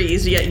to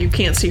freeze, yet you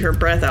can't see her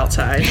breath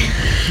outside.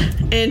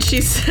 And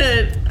she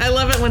said, I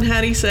love it when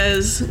Hattie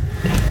says,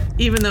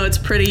 even though it's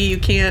pretty, you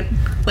can't,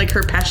 like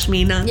her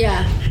pashmina.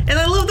 Yeah. And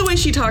I love the way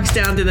she talks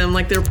down to them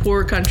like they're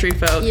poor country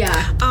folk.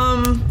 Yeah.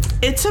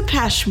 It's a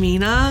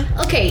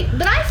pashmina. Okay,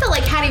 but I felt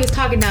like Hattie was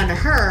talking down to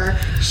her.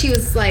 She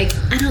was like,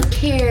 I don't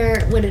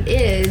care what it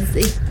is.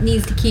 It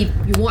needs to keep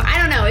you warm. I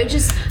don't know. I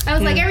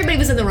was like, everybody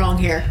was in the wrong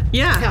here.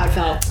 Yeah. That's how it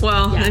felt.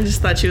 Well, yeah. I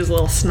just thought she was a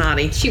little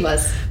snotty. She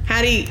was.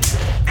 Hattie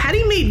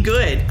made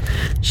good.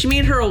 She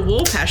made her a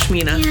wool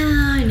pashmina.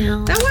 Yeah, I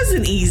know. That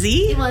wasn't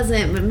easy. It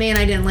wasn't, but man,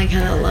 I didn't like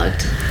how that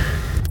looked.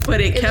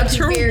 But it kept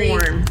her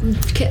warm.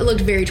 It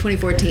looked very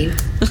 2014.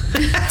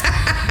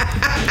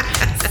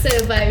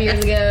 So 5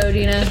 years ago,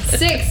 Gina.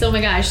 6. Oh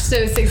my gosh.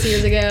 So 6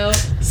 years ago.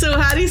 So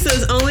Hattie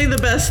says only the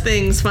best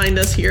things find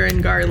us here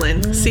in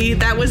Garland. See,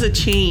 that was a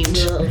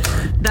change. Ugh.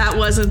 That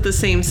wasn't the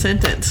same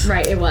sentence.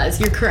 Right, it was.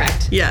 You're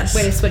correct. Yes.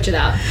 Way to switch it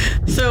up.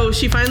 So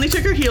she finally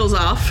took her heels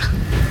off.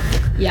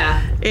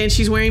 Yeah. And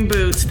she's wearing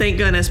boots, thank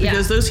goodness,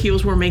 because those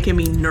heels were making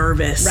me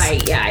nervous.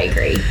 Right, yeah, I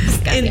agree. It's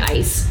got the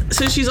ice.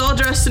 So she's all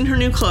dressed in her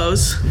new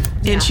clothes,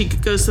 and she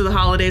goes to the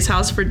Holidays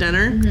house for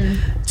dinner,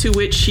 to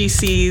which she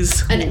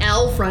sees an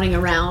elf running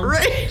around.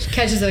 Right. She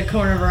catches at a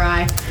corner of her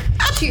eye.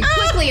 She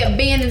quickly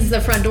abandons the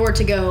front door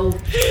to go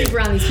creep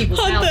around these people's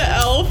on houses. the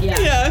elf.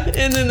 Yeah.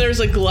 And then there's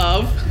a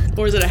glove,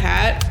 or is it a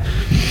hat?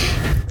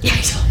 Yeah,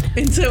 I don't know.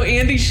 And so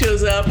Andy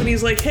shows up and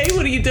he's like, hey,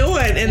 what are you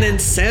doing? And then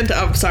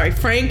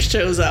Frank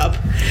shows up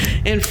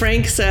and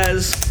Frank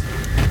says,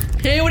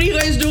 hey, what are you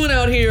guys doing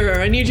out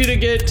here? I need you to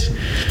get,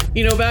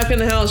 back in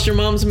the house. Your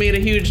mom's made a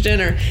huge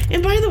dinner.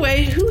 And by the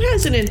way, who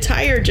has an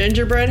entire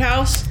gingerbread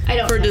house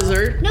for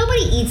dessert?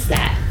 Nobody eats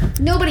that.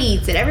 Nobody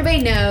eats it.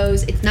 Everybody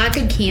knows it's not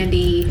good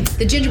candy.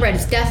 The gingerbread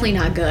is definitely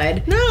not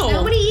good. No.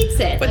 Nobody eats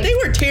it. But they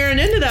were tearing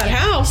into that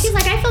house. She's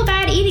like, I feel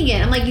bad eating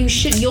it. I'm like,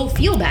 you'll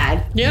feel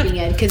bad eating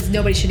it because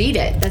nobody should eat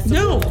it. That's the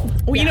rule.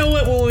 Well, you know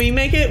what? When we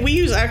make it, we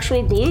use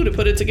actual glue to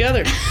put it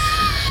together.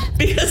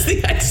 Because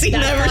the icing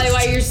That's never probably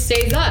why yours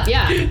stays up,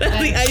 yeah.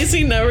 The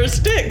icing never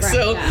sticks. Right,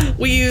 so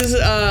we use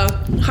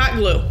hot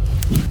glue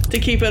to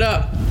keep it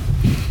up.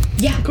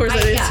 Yeah. Of course,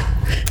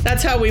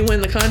 that's how we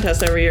win the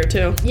contest every year,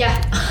 too. Yeah.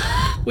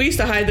 We used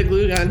to hide the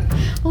glue gun.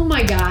 Oh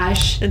my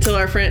gosh. Until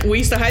we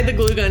used to hide the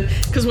glue gun,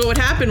 because what would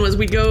happen was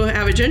we'd go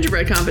have a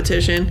gingerbread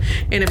competition,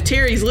 and if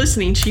Terry's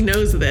listening, she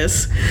knows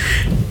this.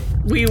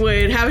 We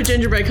would have a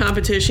gingerbread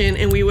competition,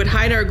 and we would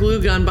hide our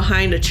glue gun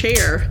behind a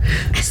chair.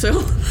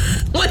 So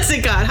once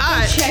it got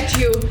hot,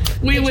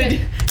 we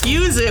would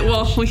use it.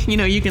 Well,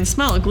 you can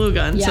smell a glue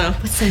gun. Yeah.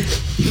 So.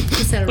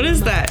 What's that? What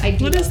is that? I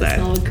do what is that?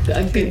 Smell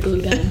a good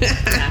glue gun.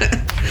 Yeah.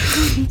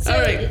 So, all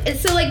right.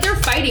 So they're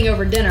fighting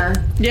over dinner.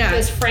 Yeah.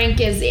 Because Frank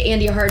gives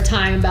Andy a hard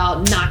time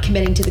about not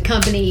committing to the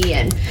company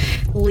and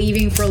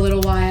leaving for a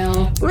little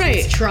while. Right.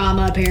 It's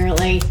trauma,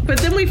 apparently. But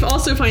then we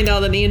also find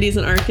out that Andy's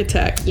an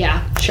architect.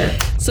 Yeah, sure.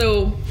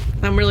 So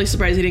I'm really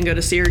surprised he didn't go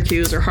to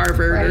Syracuse or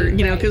Harvard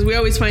because we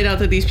always find out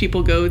that these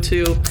people go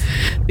to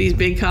these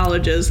big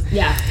colleges.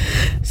 Yeah.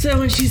 So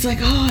when she's like,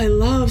 oh, I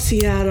love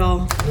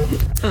Seattle.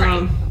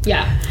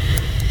 Yeah.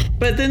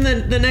 But then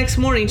the next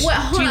morning...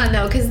 Hold on,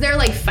 though, because they're,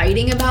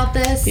 fighting about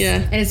this. Yeah.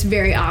 And it's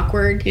very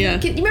awkward.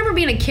 Yeah. You remember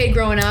being a kid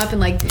growing up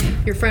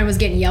and, your friend was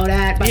getting yelled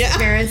at by your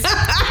parents?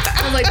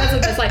 I was like, that's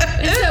what that's like.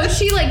 And so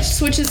she,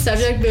 switches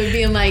subject by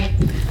being like,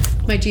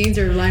 my jeans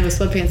are lined with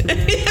sweatpants.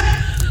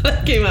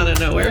 That came out of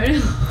nowhere.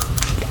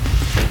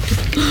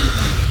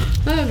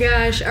 Oh,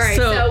 gosh. All right,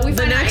 so we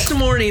the next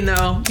morning,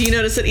 though, do you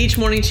notice that each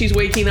morning she's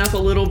waking up a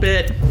little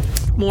bit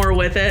more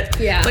with it?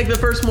 Yeah. Like the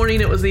first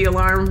morning, it was the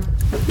alarm.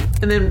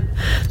 And then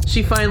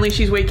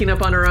she's waking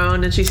up on her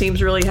own and she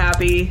seems really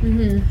happy.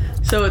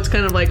 Mm-hmm. So it's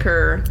kind of like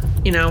her,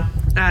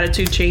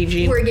 attitude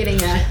changing. We're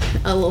getting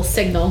a little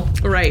signal.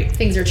 Right.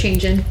 Things are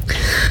changing.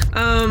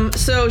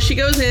 So she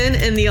goes in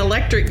and the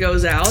electric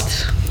goes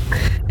out.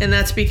 And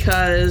that's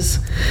because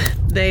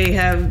they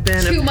have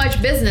been... Too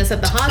much business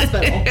at the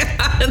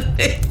hospital.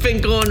 They've been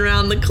going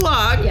around the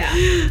clock.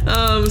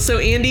 Yeah. So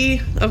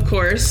Andy, of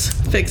course,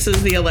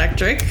 fixes the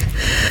electric.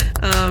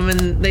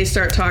 And they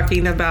start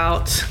talking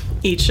about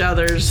each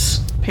other's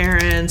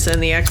parents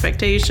and the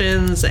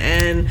expectations,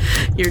 and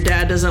your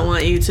dad doesn't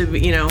want you to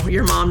be,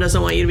 your mom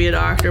doesn't want you to be a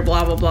doctor,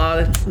 blah, blah,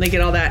 blah. They get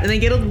all that. And they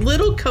get a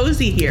little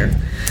cozy here.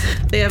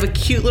 They have a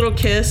cute little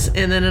kiss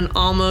and then an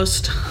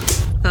almost...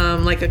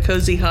 like a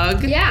cozy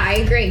hug. Yeah, I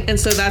agree. And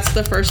so that's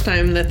the first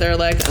time that they're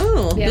like,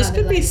 oh, this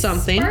could be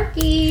something.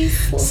 Sparkies.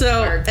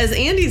 So sparks. as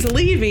Andy's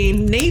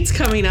leaving, Nate's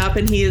coming up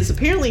and he has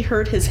apparently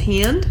hurt his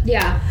hand.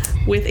 Yeah.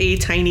 With a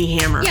tiny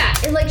hammer. Yeah,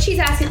 and she's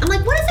asking, I'm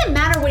like, what does it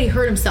matter what he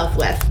hurt himself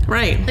with?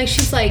 Right.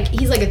 She's like,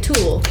 he's like a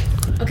tool.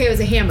 Okay, it was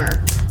a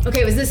hammer.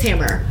 Okay, it was this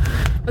hammer.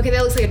 okay,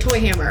 that looks like a toy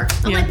hammer.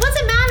 I'm like, what's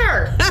it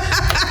matter?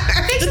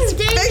 Fix his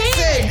dang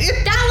hand.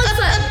 That looks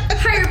a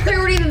higher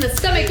priority than the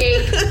stomach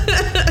ache.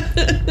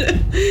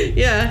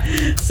 Yeah.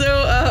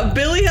 So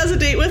Billy has a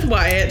date with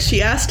Wyatt.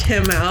 She asked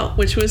him out,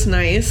 which was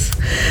nice.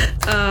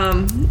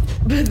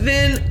 But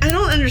then I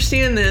don't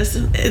understand this.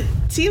 It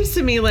seems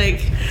to me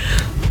like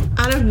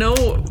out of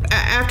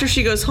after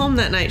she goes home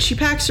that night, she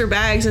packs her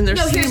bags and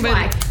there's here's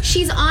why.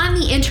 She's on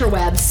the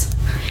interwebs.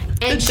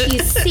 And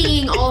she's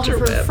seeing all of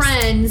her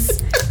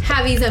friends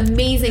have these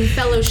amazing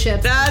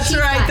fellowships. That's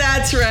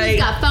right. She's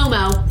got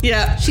FOMO.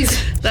 Yeah.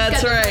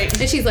 That's right.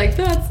 And she's like,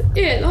 that's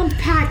it. I'm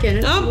packing.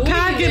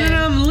 And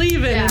I'm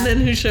leaving. Yeah. And then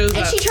who shows up?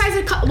 And she tries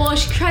to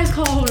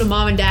call home to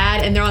mom and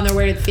dad, and they're on their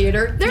way to the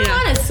theater. They're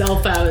on a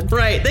cell phone.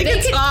 Right. They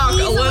can talk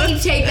easily a little.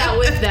 Take that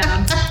with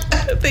them.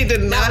 They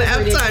did not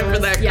have time for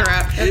that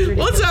crap.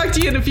 We'll talk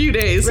to you in a few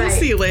days. Right. We'll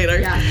see you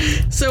later. Yeah.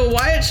 So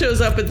Wyatt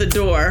shows up at the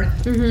door,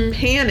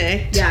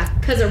 panicked. Yeah,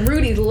 because of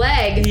Rudy's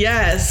leg.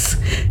 Yes.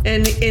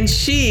 And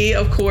she,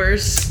 of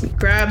course,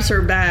 grabs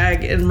her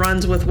bag and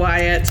runs with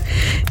Wyatt.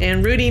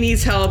 And Rudy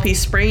needs help. He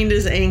sprained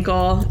his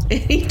ankle. And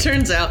he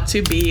turns out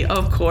to be,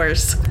 of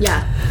course,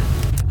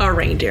 a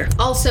reindeer.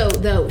 Also,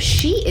 though,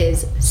 she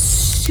is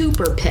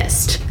super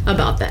pissed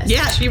about this.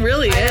 Yeah, she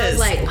really is. I was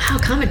like, wow,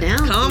 calm it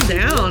down. Calm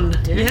down.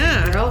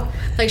 Yeah. Girl.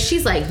 Like,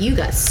 she's like, you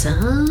got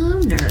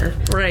some nerve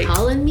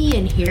calling me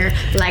in here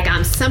like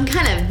I'm some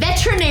kind of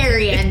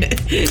veterinarian.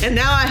 And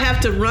now I have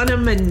to run a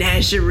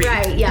menagerie.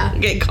 Right, yeah.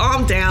 Okay,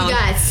 calm down. You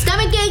got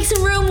stomach aches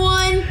in room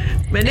 1.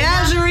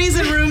 Menageries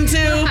in room 2.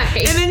 Right.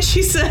 And then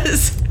she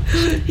says,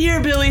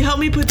 here, Billy, help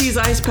me put these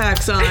ice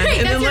packs on. Right,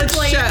 and then let's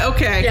check.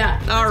 Okay.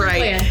 Yeah. All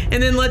right.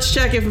 And then let's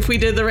check if we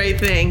did the right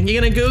thing.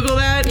 You going to Google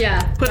that?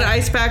 Yeah. Put an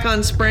ice pack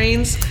on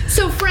sprains?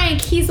 So Frank,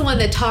 he's the one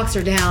that talks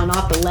her down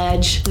off the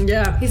ledge.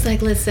 Yeah. He's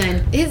like,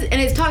 listen,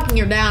 his talking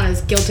her down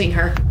is guilting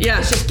her. Yeah.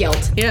 It's just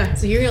guilt. Yeah.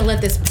 So you're going to let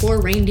this poor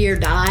reindeer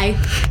die?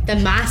 The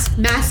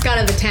mascot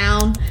of the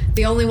town,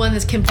 the only one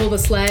that can pull the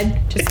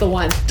sled? Just the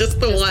one. Just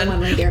the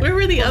one reindeer. Where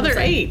were the other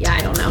 8? Yeah,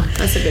 I don't know.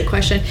 That's a good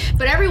question.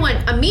 But everyone,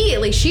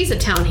 immediately, she's a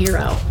town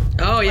hero.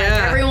 Oh, yeah.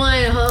 Like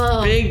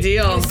everyone, big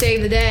deal. You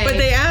save the day. But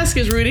they ask,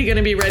 is Rudy going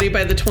to be ready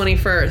by the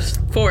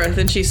 4th?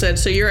 And she said,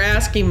 so you're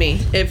asking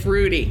me if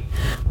Rudy,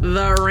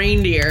 the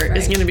reindeer,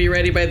 is going to be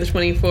ready by the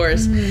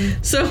 24th.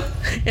 Mm-hmm. So,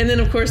 and then,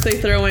 of course,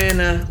 they throw in,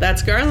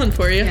 that's Garland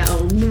for you. Yeah.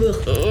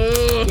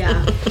 Oh.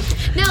 Yeah.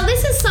 Now,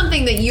 this is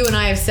something that you and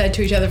I have said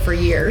to each other for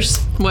years.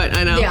 What?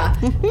 I know. Yeah.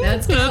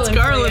 That's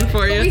Garland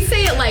for you. But we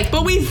say it like...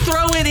 But we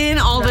throw it in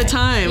all the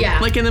time. Yeah.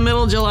 Like in the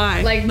middle of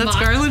July. Like that's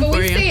Garland for you. But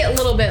we say it a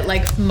little bit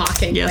like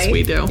mockingly. Yes,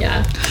 we do.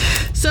 Yeah.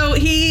 So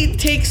Andy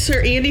takes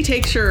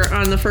her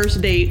on the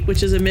first date,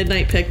 which is a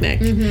midnight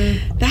picnic.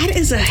 Mm-hmm. That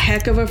is a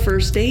heck of a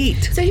first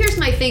date. So here's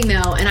my thing,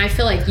 though, and I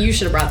feel like you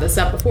should have brought this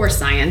up before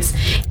science.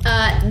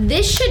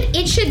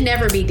 It should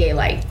never be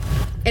daylight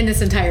in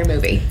this entire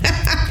movie.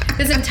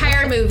 This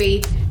entire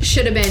movie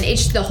should have been,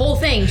 the whole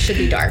thing should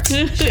be dark.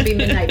 Should be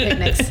midnight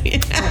picnics.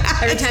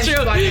 Every time she's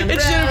walking on the road.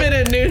 It should have been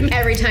at noon.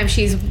 Every time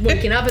she's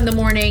waking up in the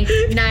morning,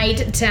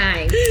 night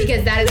time.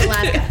 Because that is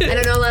Alaska. I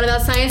don't know a lot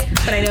about science,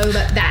 but I know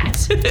about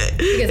that.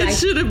 It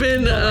should have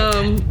been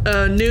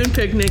a noon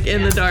picnic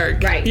in the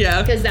dark. Right.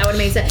 Yeah. Because that would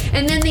make sense.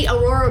 And then the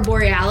Aurora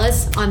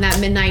Borealis on that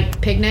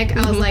midnight picnic,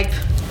 I was like,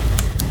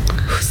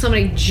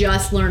 somebody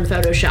just learned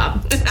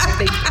Photoshop. Like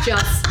they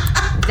just,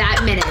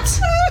 that minute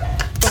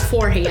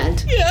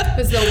beforehand. Yeah. It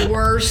was the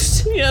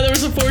worst. Yeah, there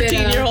was a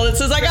 14-year-old that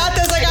says, I got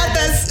this.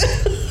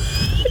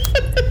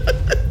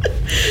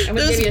 I'm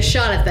going to give you a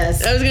shot at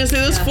this. I was going to say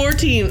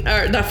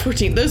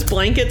those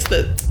blankets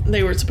that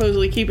they were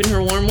supposedly keeping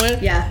her warm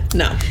with. Yeah.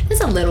 No.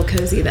 It's a little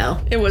cozy, though.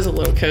 It was a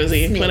little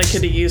cozy, but I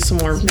could have used some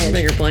more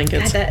bigger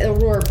blankets. That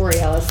Aurora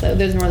Borealis, though,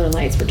 those northern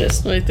lights were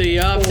just... They threw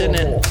you off, didn't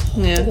it?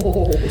 Yeah.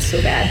 Oh,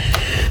 so bad.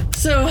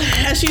 So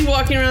as she's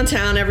walking around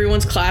town,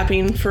 everyone's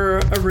clapping for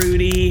a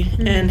Rudy,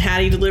 and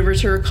Hattie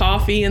delivers her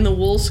coffee in the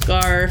wool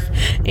scarf,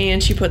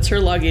 and she puts her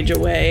luggage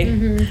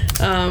away.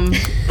 All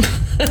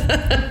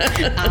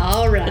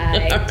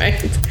right.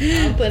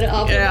 I'll put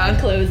my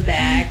clothes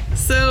back.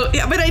 So,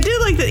 yeah, but I did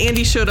like that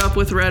Andy showed up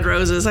with red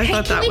roses. I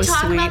thought that was sweet.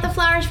 Can we talk about the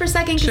flowers for a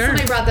second? Because sure.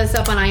 Somebody brought this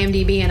up on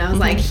IMDb, and I was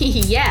like,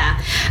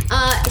 yeah.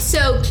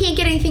 So, can't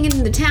get anything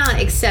in the town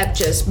except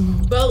just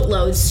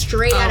boatloads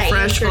straight out of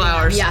fresh Amsterdam.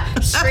 flowers. Yeah,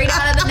 straight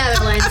out of the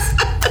Netherlands.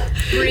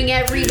 Bring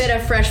every bit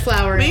of fresh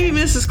flower Maybe in.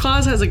 Mrs.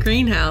 Claus has a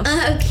greenhouse.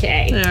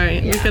 Okay. All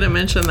right, we could have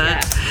mentioned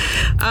that.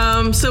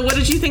 Yeah. So what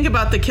did you think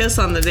about the kiss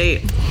on the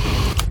date?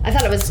 I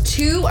thought it was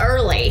too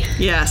early.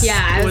 Yes.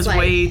 Yeah, it was like,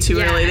 way too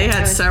early. They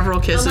had several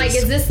kisses. I'm like,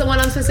 is this the one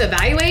I'm supposed to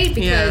evaluate?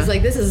 Because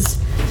like this is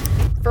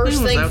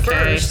first thing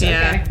first.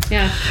 Yeah. Okay.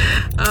 Yeah.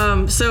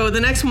 So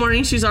the next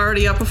morning, she's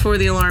already up before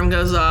the alarm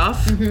goes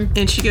off,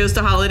 and she goes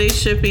to holiday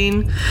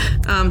shipping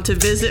to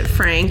visit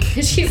Frank.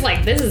 She's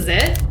like, this is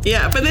it?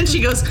 Yeah, but then she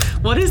goes,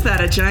 what is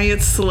that, a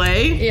giant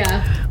sleigh?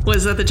 Yeah.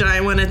 Was that the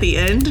giant one at the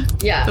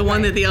end? Yeah. The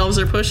one that the elves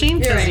are pushing?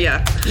 Right.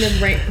 Yeah.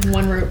 The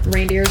one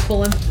reindeer is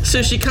pulling.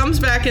 So she comes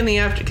back in the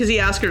afternoon, because he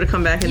asked her to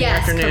come back in the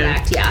afternoon.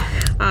 Yes,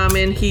 correct, yeah.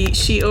 And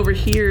she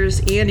overhears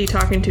Andy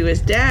talking to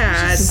his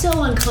dad.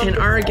 So uncomfortable. And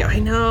argue. I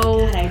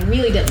know. God, I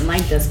really didn't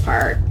like this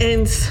part.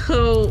 And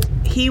so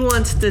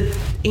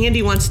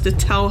Andy wants to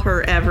tell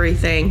her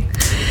everything.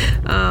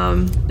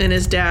 And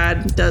his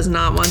dad does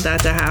not want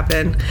that to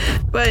happen.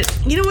 But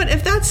you know what?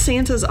 If that's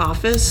Santa's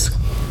office,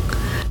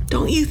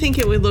 don't you think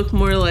it would look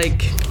more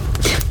like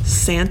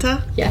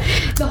Santa? Yeah.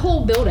 The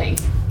whole building.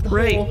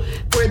 Right.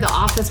 Where the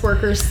office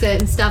workers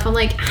sit and stuff. I'm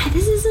like,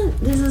 this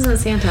isn't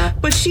Santa.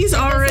 But she's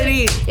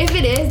already... If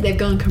it is, they've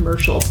gone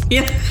commercial.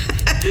 Yeah.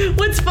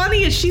 What's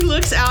funny is she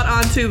looks out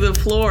onto the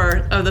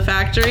floor of the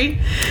factory,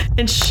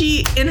 and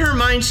in her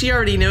mind, she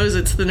already knows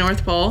it's the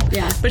North Pole.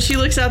 Yeah. But she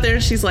looks out there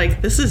and she's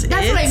like, this is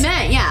That's it? what I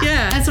meant, yeah.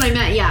 Yeah. That's what I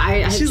meant,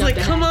 yeah. She's like,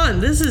 come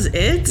on, this is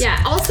it?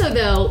 Yeah. Also,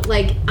 though,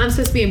 like, I'm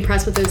supposed to be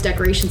impressed with those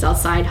decorations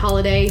outside,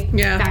 holiday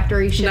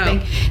factory shipping.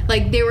 No.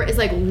 Like, it's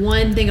like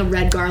one thing of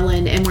red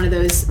garland and one of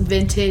those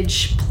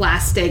vintage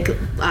plastic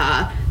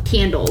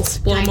candles.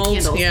 Blow giant molds?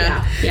 candles.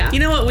 Yeah. Yeah. You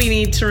know what we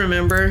need to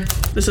remember?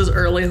 This is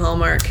early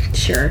Hallmark.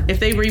 Sure. If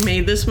they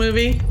remade this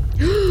movie,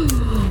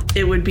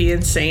 it would be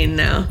insane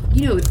now.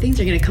 You know, things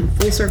are going to come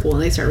full circle when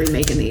they start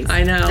remaking these.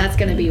 I know. That's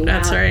going to be wild,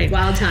 That's right.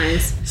 Wild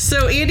times.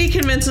 So Andy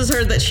convinces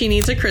her that she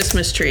needs a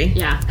Christmas tree.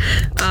 Yeah.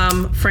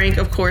 Frank,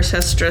 of course,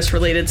 has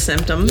stress-related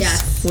symptoms.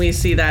 Yes. We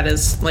see that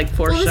as, like,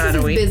 foreshadowing.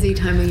 Well, this is a busy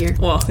time of year.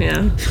 Well,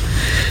 yeah.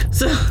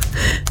 So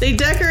they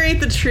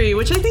decorate the tree,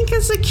 which I think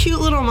is a cute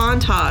little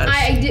montage.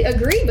 I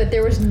agree, but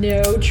there was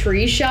no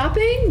tree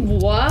shopping?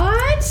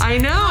 What? I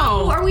know.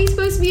 How are we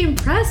supposed to be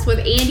impressed with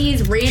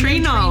Andy's random tree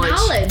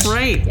knowledge?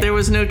 Right. Yeah. There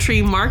was no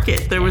tree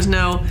market. There was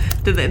no...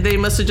 They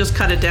must have just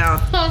cut it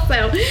down.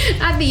 Also,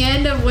 at the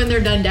end of when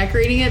they're done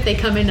decorating it, they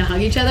come in to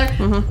hug each other.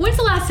 Mm-hmm. When's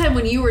the last time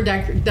when you were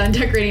done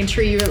decorating a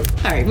tree, you were,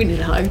 all right, we need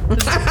a hug.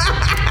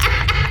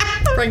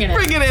 Bring it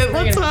in.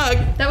 Let's hug.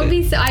 That would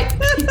be so... I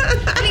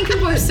think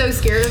people are so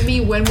scared of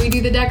me when we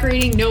do the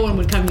decorating, no one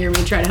would come near me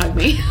and try to hug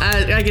me.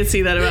 I can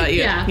see that about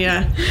you.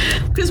 Yeah.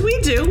 Because we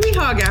do. We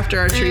hug after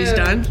our tree's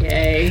done.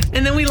 Okay.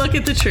 And then we look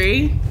at the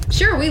tree.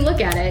 Sure, we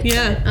look at it.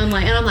 Yeah. I'm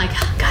like,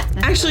 oh, God.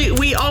 Actually,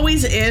 we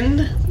always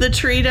end the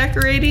tree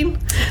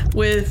decorating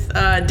with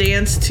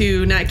dance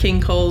to Nat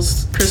King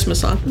Cole's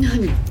Christmas song.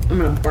 I'm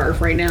going to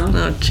barf right now.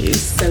 Oh, jeez.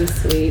 So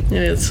sweet. It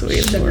is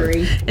sweet.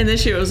 Sugary. And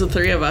this year it was the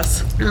three of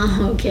us.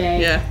 Oh,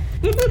 okay. Yeah.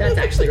 That's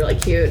actually really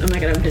cute. I'm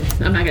not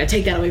gonna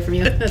take that away from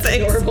you. That's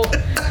adorable.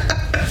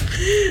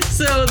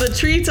 So the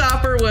tree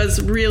topper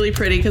was really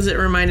pretty because it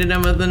reminded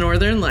him of the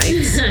Northern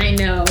Lights. I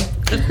know.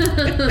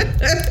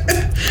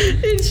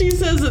 And she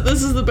says that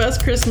this is the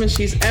best Christmas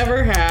she's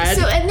ever had.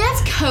 So, and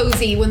that's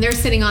cozy when they're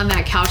sitting on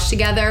that couch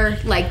together.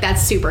 Like,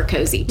 that's super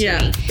cozy to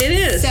me. It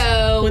is.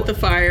 So with the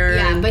fire.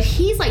 Yeah, but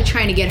he's like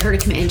trying to get her to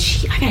come in.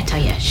 I gotta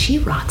tell you, she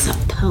rocks a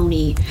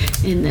pony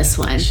in this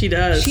one. She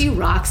does. She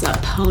rocks a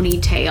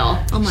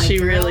ponytail. Oh my god. She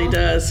really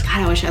does.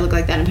 God, I wish I looked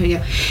like that in a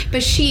ponytail.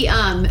 But she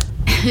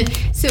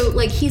so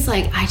like he's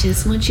like, I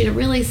just want you to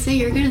really say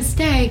you're gonna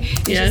stay.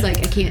 And she's like,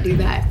 I can't do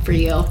that for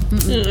you. I want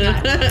to make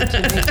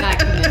that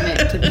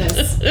commitment to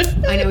this.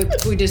 I know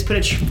we just put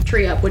a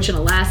tree up, which in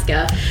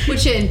Alaska,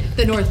 which in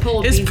the North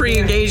Pole is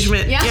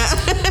pre-engagement. Yeah.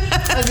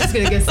 I was just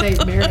gonna say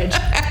marriage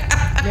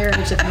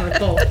at the North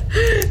Pole.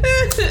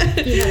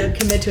 He had her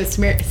commit to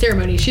a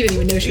ceremony. She didn't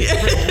even know she was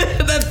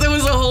pregnant. That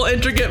was a whole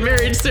intricate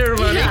marriage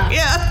ceremony.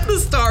 Yeah. The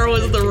star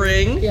was the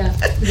ring. Yeah.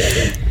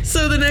 Exactly.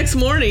 So the next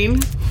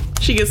morning,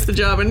 she gets the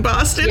job in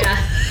Boston. Yeah.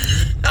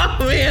 Oh,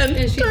 man.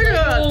 And she's like,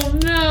 oh,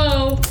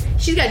 no.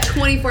 She's got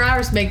 24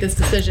 hours to make this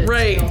decision.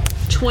 Right. So,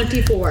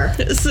 24.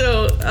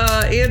 So,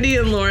 Andy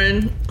and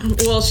Lauren,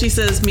 well, she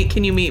says,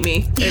 can you meet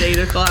me at 8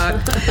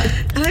 o'clock?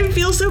 And I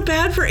feel so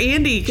bad for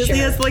Andy because he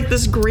has, like,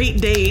 this great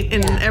date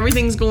and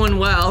everything's going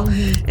well.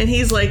 Mm-hmm. And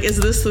he's like, is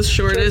this the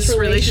shortest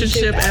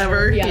relationship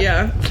ever?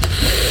 Yeah.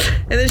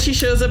 And then she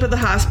shows up at the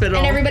hospital.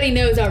 And everybody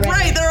knows already.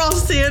 Right, they're all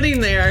standing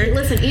there.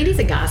 Listen, Andy's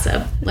a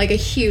gossip. Like a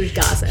huge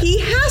gossip. He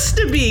has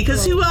to be,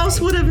 because who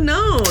else would have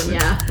known?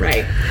 Yeah,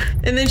 right.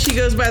 And then she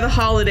goes by the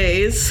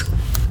holidays.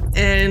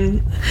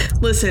 And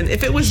listen,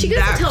 if it was she goes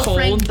that to tell cold.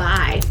 Frank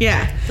bye.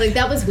 Yeah. Like,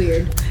 that was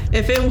weird.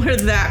 If it were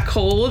that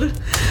cold,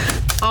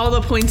 all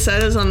the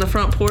poinsettias on the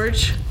front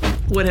porch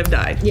would have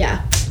died.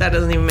 Yeah. That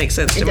doesn't even make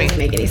sense to me. It doesn't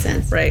make any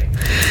sense. Right.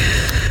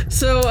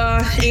 So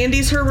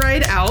Andy's her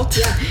ride out.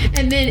 Yeah.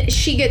 And then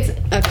she gets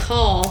a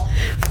call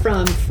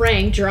from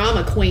Frank,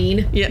 drama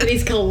queen. Yeah. And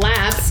he's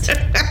collapsed.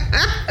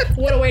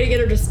 What a way to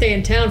get her to stay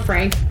in town,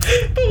 Frank.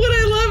 But what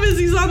I love is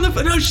he's on the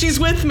phone. No, she's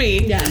with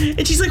me. Yeah.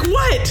 And she's like,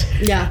 what?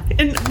 Yeah.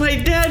 And my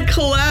dad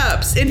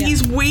collapsed. And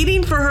he's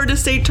waiting for her to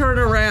say turn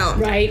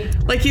around. Right.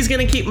 Like he's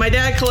going to keep, my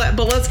dad collapsed,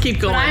 but let's keep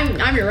going.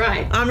 But I'm your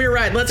ride. I'm your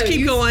ride. Let's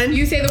keep going.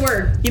 You say the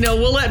word. You know,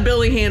 we'll let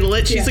Billy handle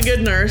it. She's a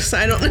good nurse.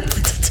 I don't know what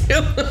to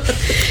do.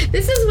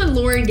 This is when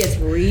Lauren gets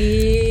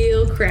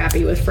real crazy.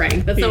 crappy with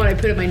Frank. That's not what I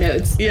put in my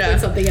notes. Yeah. I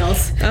put something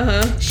else.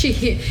 Uh-huh.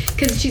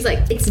 Because she's like,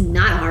 it's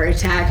not a heart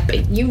attack,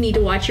 but you need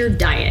to watch your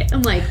diet.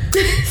 I'm like,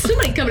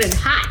 somebody coming in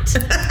hot.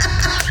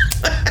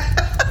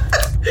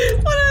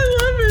 What I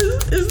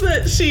love is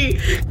that she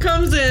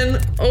comes in,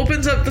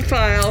 opens up the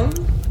file,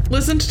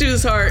 listens to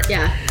his heart.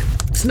 Yeah.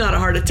 It's not a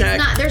heart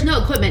attack. There's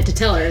no equipment to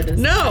tell her that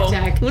it's a heart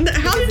attack.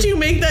 How did you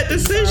make that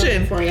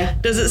decision? For you.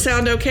 Does it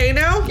sound okay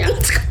now? Yeah.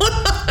 What's going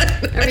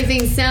on?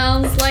 Everything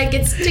sounds like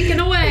it's ticking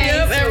away.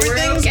 Yep, so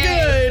everything's we're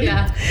okay. good.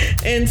 Yeah.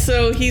 And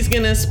so he's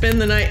gonna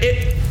spend the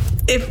night.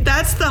 If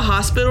that's the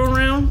hospital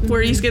room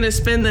where he's gonna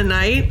spend the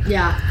night,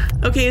 Yeah.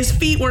 okay, his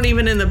feet weren't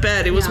even in the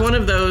bed. It was Yeah. one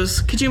of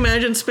those. Could you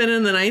imagine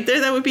spending the night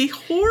there? That would be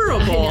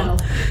horrible. I know.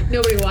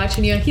 Nobody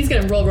watching you. He's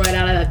gonna roll right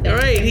out of that thing.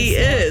 Right, he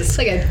is. It's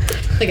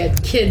like a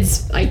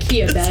kid's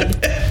IKEA bed.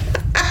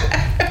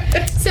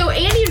 So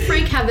Andy and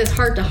Frank have this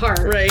heart to heart.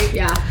 Right.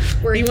 Yeah.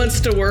 Where He wants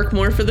to work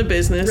more for the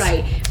business.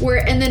 Right.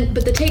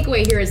 But the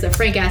takeaway here is that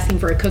Frank asking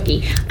for a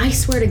cookie. I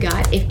swear to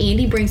God, if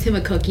Andy brings him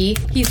a cookie,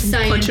 he's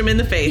signing. Punch him in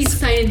the face. He's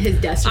signing his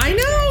death I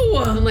certificate.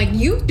 know. I'm like,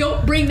 you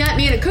don't bring that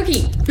man a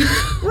cookie.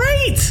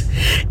 Right.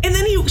 And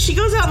then she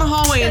goes out in the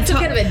hallway and That's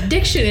some kind of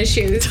addiction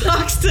issues.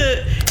 talks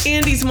to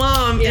Andy's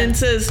mom and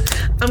says,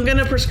 I'm going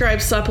to prescribe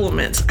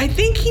supplements. I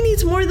think he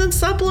needs more than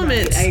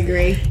supplements. Right, I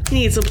agree. He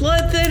needs a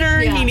blood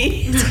thinner. Yeah. He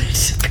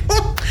needs...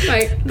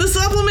 Right. The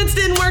supplements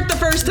didn't work the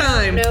first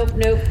time.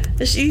 Nope.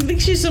 She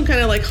thinks she's some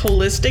kind of like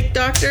holistic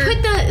doctor.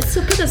 Put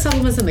the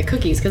supplements in the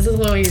cookies because this is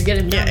the way you're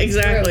getting. Yeah,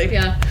 exactly. Through.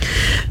 Yeah.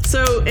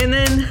 So, and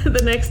then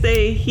the next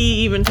day,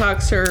 he even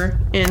talks her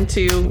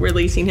into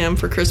releasing him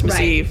for Christmas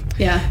Right. Eve.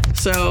 Yeah.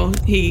 So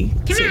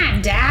Come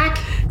on, Doc.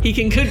 he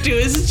can go do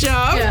his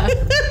job. Yeah.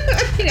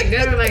 I'm gonna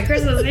go to my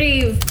Christmas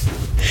Eve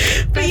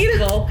But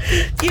festival.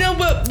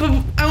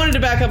 but I wanted to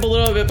back up a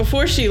little bit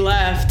before she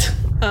left.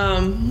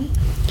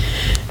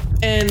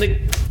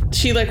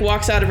 She like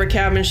walks out of her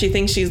cabin. She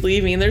thinks she's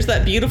leaving. There's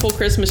that beautiful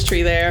Christmas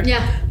tree there.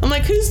 Yeah. I'm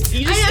like, you just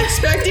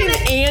expecting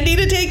Andy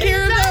to take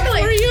care of that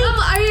for you?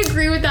 I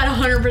agree with that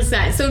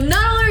 100%. So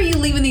not only are you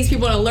leaving these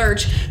people in a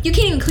lurch, you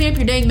can't even clean up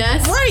your dang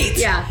mess. Right.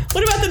 Yeah.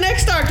 What about the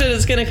next doctor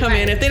that's going to come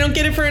in if they don't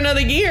get it for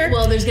another year?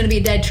 Well, there's going to be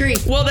a dead tree.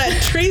 Well, that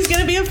tree's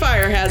going to be a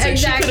fire hazard.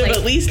 Exactly. She could have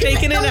at least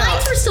taken it The out.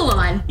 lights were still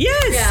on.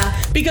 Yes.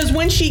 Yeah. Because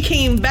when she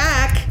came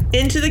back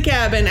into the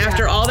cabin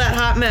after all that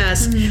hot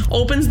mess,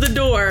 opens the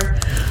door,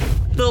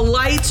 the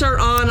lights are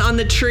on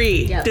the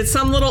tree. Yep. Did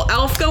some little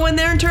elf go in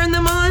there and turn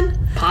them on?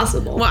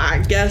 Possible. Well, I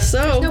guess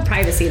so. No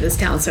privacy in this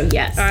town, so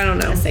yes. I don't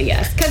know. I'm gonna say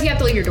yes. Because you have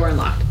to leave your door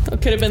unlocked.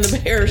 It could have been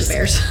the bears.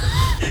 Bears.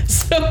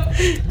 So,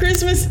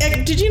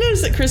 did you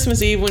notice that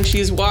Christmas Eve when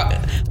she's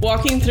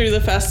walking through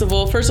the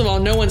festival, first of all,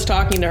 no one's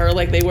talking to her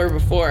like they were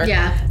before.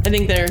 Yeah. I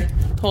think they're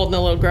holding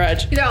a little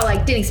grudge. They're all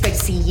like, didn't expect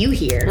to see you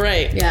here.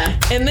 Right. Yeah.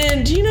 And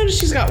then, do you notice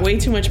she's got way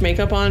too much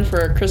makeup on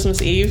for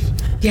Christmas Eve?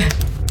 Yeah.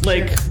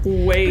 Like,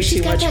 way She's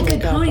too got much that good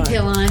makeup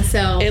ponytail on,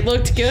 so. It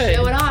looked good.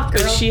 Show it off,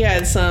 girl. But she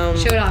had some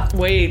Show it off.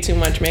 way too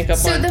much makeup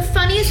So on. the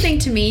funniest thing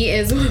to me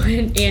is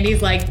when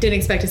Andy's like, didn't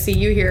expect to see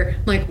you here.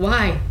 I'm like,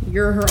 why?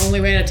 You're her only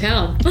way out of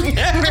town. You're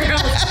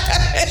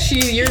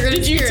gonna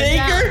Did you see take in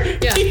town. her?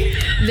 Yeah.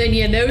 Then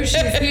you know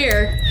she's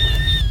here.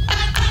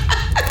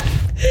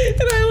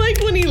 And I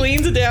like when he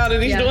leans down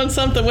and he's Yeah. doing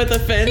something with the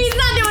fence. He's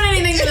not doing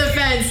anything to the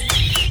fence.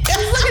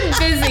 He's looking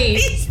busy.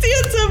 He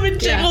stands up and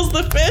jiggles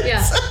the fence.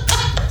 Yeah.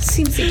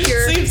 Seems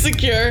secure. Seems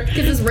secure.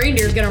 Because this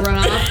reindeer's gonna run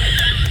off.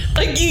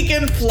 Like he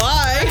can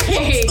fly.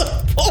 Right. What's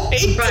the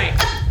point? Right.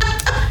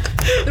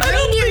 The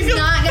reindeer's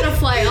not gonna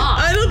fly off.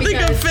 I don't think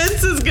a because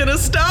fence is gonna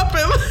stop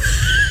him.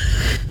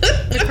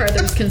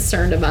 MacArthur's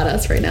concerned about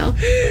us right now.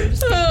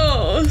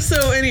 Oh,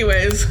 so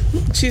anyways,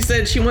 she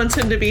said she wants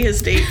him to be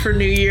his date for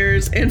New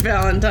Year's and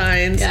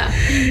Valentine's. Yeah.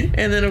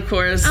 And then of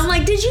course, I'm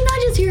like, did you not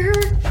just hear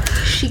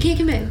her? She can't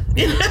come in.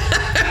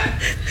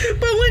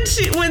 but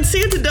when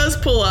Santa does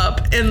pull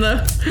up and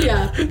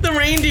the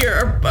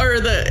reindeer or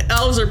the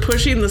elves are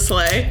pushing the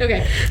sleigh.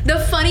 Okay. The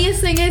funniest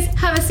thing is,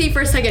 have a seat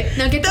for a second.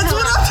 Now get the That's hell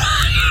what out. I'm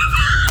talking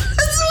about.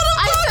 That's what I'm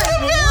I said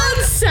talking about.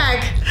 1 sec.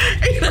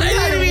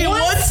 I mean,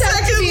 1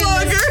 second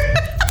longer.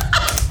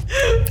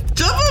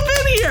 Jump up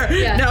in here.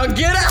 Yeah. Now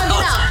get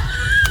out.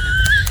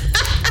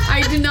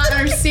 I did not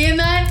understand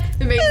that.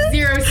 It makes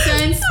zero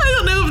sense. I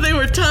don't know if they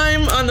were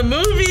time on the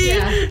movie.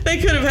 Yeah. They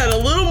could have had a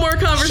little more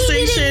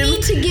conversation. She didn't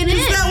need to get in.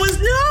 That was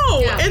no.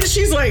 Yeah. And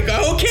she's like,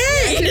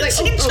 okay. She's like,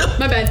 And she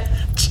my bad.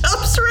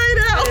 jumps right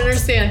I out. didn't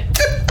understand.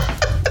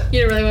 You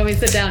didn't really want me to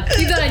sit down.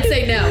 You thought I'd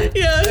say no.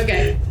 Yeah.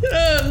 Okay.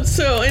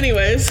 So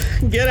anyways,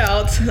 get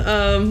out.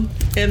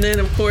 And then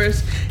of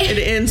course it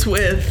ends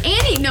with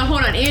Andy, no,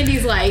 hold on.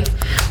 Andy's like,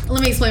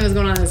 let me explain what's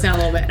going on in this town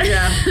a little bit.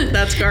 yeah,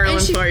 that's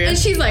Garland for you. And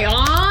she's like, oh,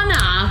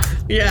 nah.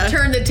 Yeah.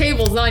 Turn the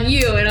tables on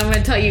you, and I'm going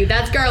to tell you,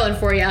 that's Garland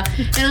for you.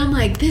 And I'm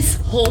like, this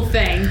whole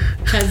thing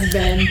has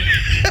been...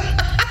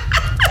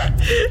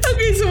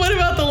 Okay, so what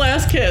about the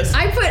last kiss?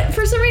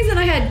 For some reason,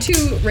 I had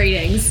 2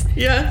 ratings.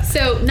 Yeah.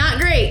 So, not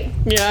great.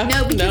 Yeah.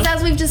 No, because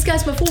as we've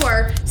discussed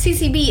before,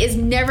 CCB is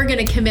never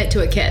going to commit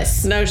to a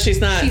kiss. No, she's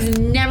not. She's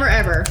never,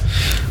 ever.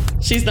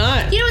 She's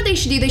not. You know what they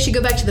should do? They should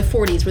go back to the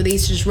 40s where they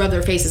used to just rub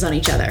their faces on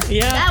each other.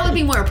 Yeah. That would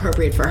be more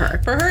appropriate for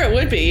her. For her, it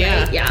would be,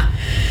 yeah. Right? Yeah.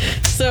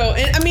 So,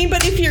 I mean,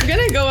 but if you're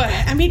going to go,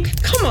 I mean,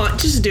 come on,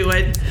 just do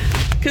it.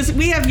 Because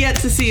we have yet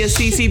to see a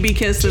CCB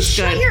kiss that's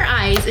good. Shut your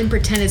eyes and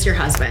pretend it's your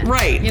husband.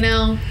 Right. You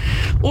know?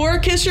 Or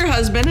kiss your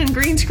husband and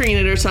green screen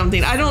it or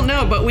something. I don't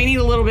know, but we need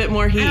a little bit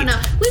more heat. I don't know.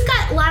 We've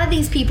got a lot of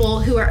these people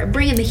who are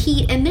bringing the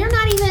heat, and they're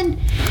not even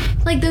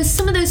like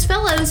some of those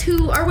fellows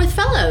who are with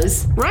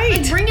fellows. Right.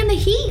 Like bringing the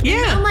heat.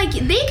 Yeah. And I'm like,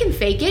 they can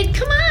fake it.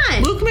 Come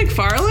on. Luke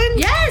McFarlane?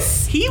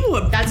 Yes. He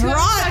would That's what I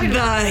was brought talking the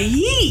about.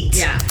 heat.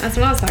 Yeah, that's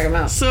what I was talking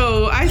about.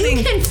 So I think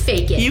You can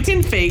fake it. you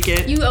can fake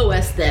it. You owe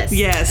us this.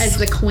 Yes. As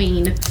the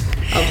queen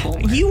of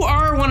home. You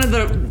are one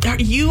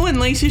of you and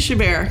Lacey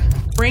Chabert.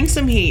 Bring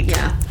some heat.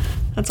 Yeah.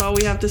 That's all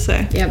we have to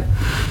say. Yep.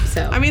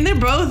 So. I mean, they're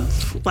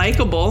both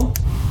likable,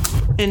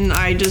 and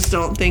I just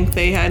don't think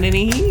they had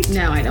any heat.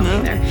 No, I don't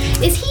either.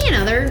 Is he in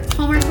other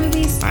Hallmark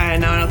movies? No, I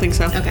don't think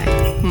so. Okay.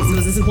 So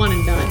this is one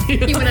and done. He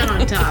went out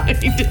on top.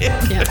 He did.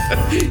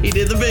 Yeah. He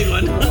did the big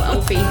one. Little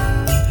Elfie.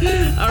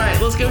 All right,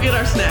 let's go get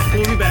our snack.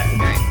 We'll be back. All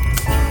right.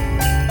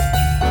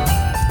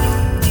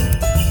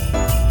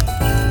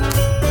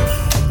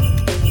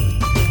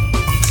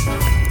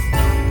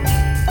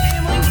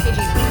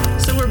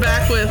 So we're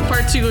back with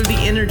part 2 of the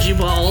energy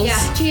balls.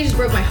 Yeah, Gina just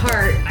broke my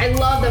heart. I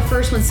love the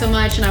first one so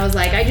much, and I was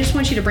like, I just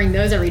want you to bring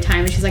those every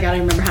time. And she's like, I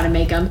don't remember how to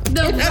make them.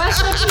 The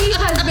recipe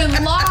has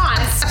been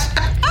lost.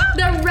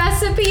 The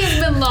recipe has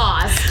been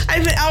lost.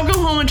 I'll go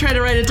home and try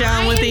to write it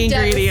down with the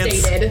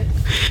ingredients. Devastated.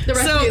 The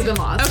recipe has been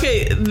lost.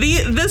 Okay,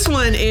 this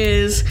one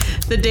is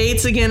the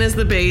dates again as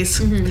the base.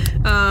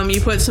 Mm-hmm.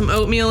 You put some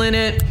oatmeal in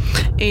it,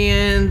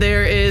 and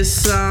there is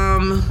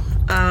some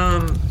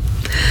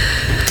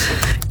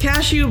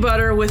cashew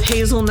butter with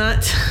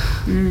hazelnut.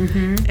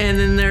 Mm-hmm. And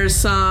then there's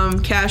some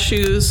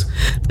cashews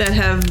that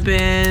have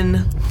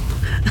been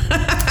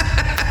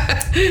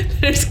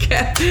there's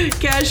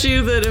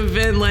cashew that have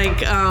been like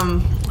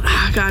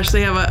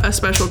they have a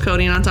special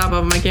coating on top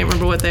of them. I can't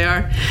remember what they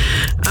are.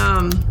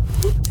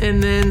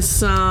 And then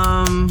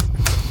some,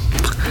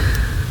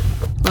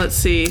 let's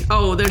see.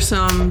 Oh, there's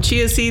some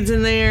chia seeds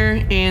in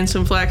there and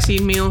some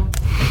flaxseed meal.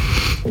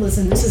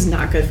 Listen, this is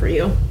not good for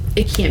you.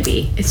 It can't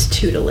be. It's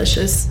too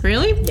delicious.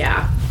 Really?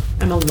 Yeah.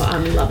 I'm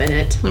loving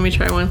it. Let me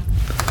try one.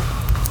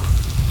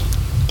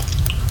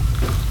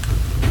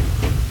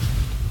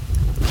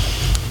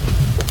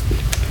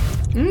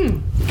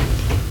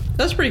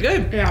 That's pretty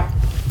good. Yeah.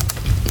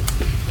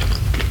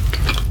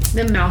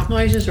 The mouth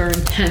noises are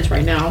intense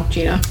right now,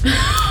 Gina.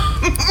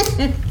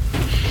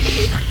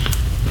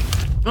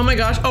 Oh my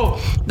gosh.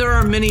 Oh, there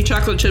are mini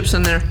chocolate chips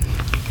in there.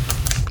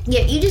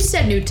 Yeah, you just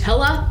said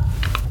Nutella,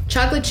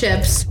 chocolate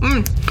chips,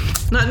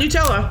 Not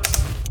Nutella.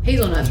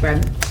 hazelnut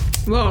spread.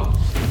 Well,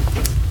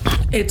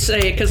 it's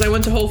because I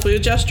went to Whole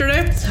Foods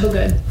yesterday. So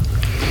good.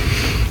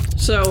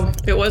 So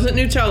it wasn't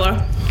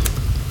Nutella.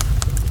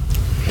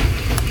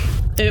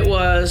 It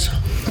was,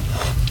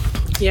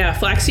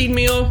 flaxseed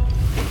meal,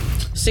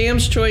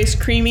 Sam's Choice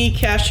creamy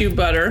cashew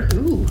butter,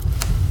 Ooh.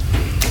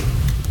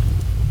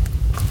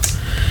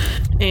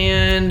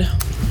 and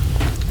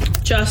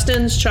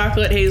Justin's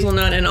chocolate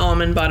hazelnut and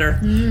almond butter,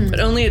 but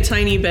only a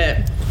tiny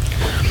bit.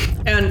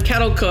 And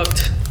kettle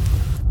cooked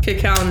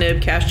cacao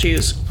nib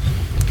cashews.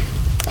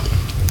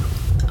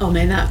 Oh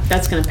man,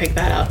 that's gonna pick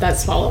that up. That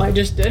swallow I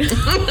just did.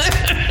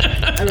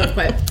 I real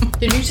quick.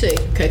 Did you say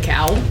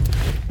cacao?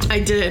 I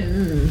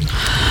did.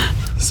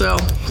 So,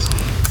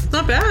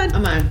 not bad.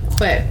 I'm gonna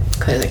quit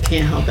because I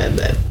can't help it,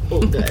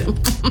 but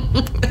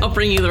good. I'll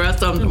bring you the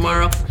rest of them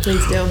tomorrow.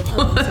 Please do. I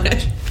love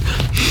it so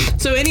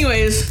much. So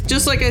anyways,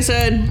 just like I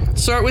said,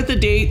 start with the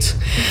dates,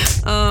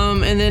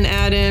 and then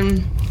add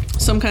in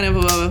some kind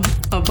of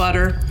a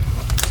butter,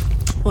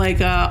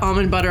 like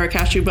almond butter or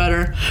cashew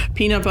butter,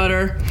 peanut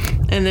butter,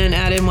 and then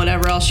add in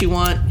whatever else you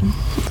want,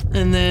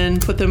 and then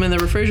put them in the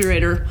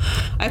refrigerator.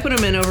 I put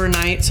them in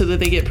overnight so that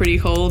they get pretty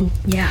cold,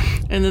 Yeah.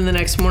 and then the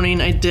next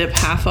morning I dip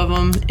half of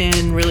them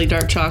in really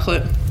dark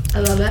chocolate,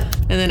 I love it.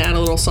 and then add a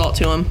little salt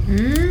to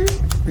them.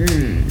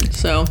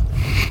 So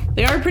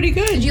they are pretty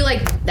good. Did you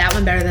like that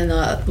one better than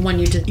the one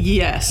you did?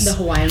 Yes. The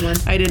Hawaiian one?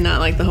 I did not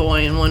like the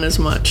Hawaiian one as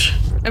much.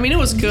 I mean, it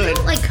was I good.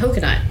 don't like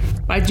coconut.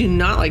 I do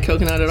not like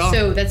coconut at all.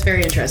 So that's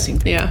very interesting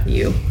for Yeah.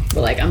 you.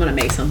 But like, I'm gonna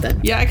make something.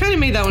 Yeah, I kind of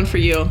made that one for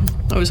you.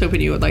 I was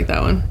hoping you would like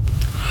that one.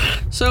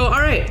 So,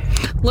 all right,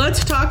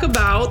 let's talk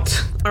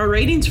about our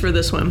ratings for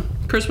this one.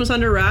 Christmas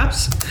Under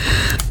Wraps.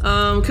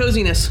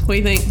 Coziness. What do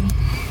you think?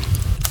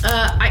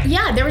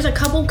 Yeah, there was a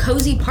couple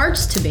cozy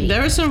parts to me.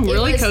 There were some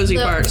really cozy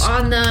parts.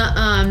 On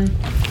the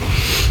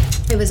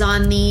it was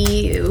on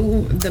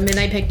the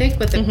midnight picnic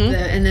with the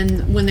and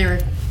then when they were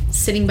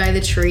sitting by the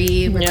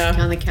tree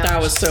on the couch.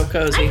 That was so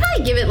cozy. I'd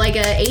probably give it like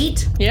a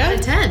 8 out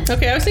of 10.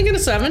 Okay, I was thinking a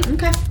 7.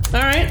 Okay.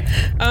 All right.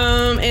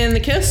 And the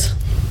kiss?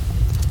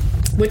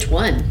 Which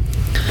one?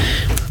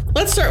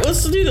 Let's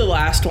do the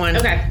last one.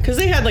 Okay. Because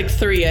they had like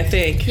 3, I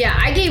think. Yeah,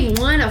 I gave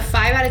one a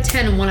 5 out of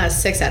 10 and one a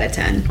 6 out of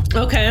 10.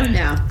 Okay.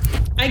 Yeah.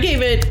 I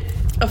gave it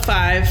a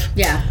 5.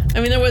 Yeah.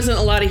 I mean, there wasn't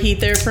a lot of heat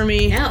there for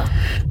me. No.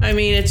 I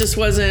mean, it just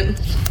wasn't.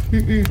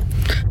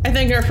 I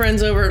think our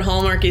friends over at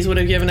Hallmarkies would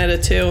have given it a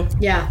 2.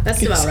 Yeah,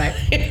 that's about right.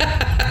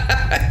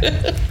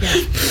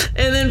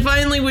 And then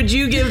finally, would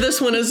you give this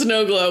one a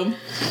snow globe?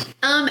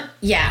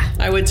 Yeah.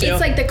 I would too. It's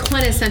like the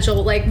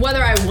quintessential, like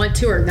whether I want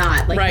to or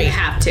not, like Right. you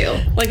have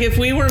to. Like if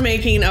we were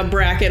making a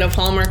bracket of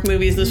Hallmark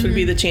movies, this would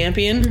be the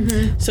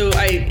champion. So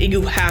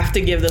you have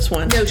to give this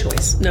one. No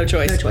choice. No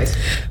choice. No choice.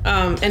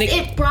 And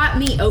It brought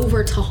me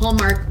over to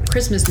Hallmark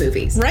Christmas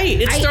movies.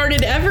 right. It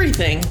started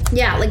everything.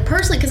 Yeah, like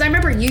personally, because I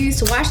remember you used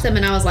to watch them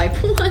and I was like,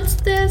 what's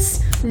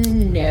this?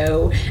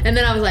 No. And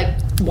then I was like,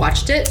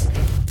 watched it.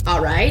 All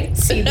right.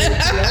 See the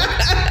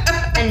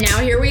deal. And now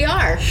here we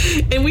are.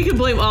 And we could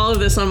blame all of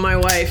this on my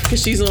wife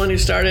because she's the one who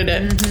started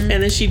it.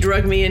 And then she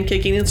drugged me in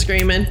kicking and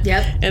screaming.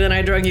 Yep. And then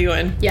I drug you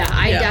in. Yeah,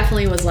 I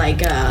definitely was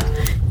like,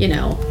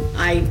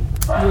 I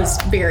was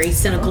very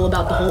cynical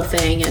about the whole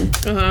thing. And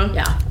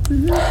yeah.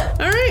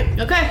 All right.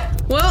 Okay.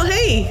 Well,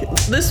 hey,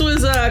 this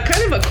was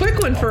kind of a quick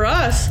one for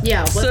us.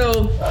 Yeah.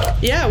 So,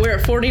 yeah, we're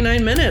at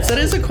 49 minutes. That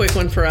is a quick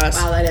one for us.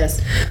 Wow, that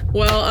is.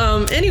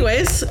 Well,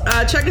 anyways,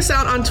 check us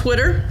out on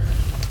Twitter.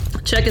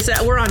 Check us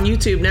out. We're on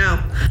YouTube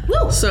now.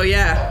 Woo. So,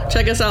 yeah,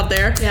 check us out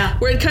there. Yeah.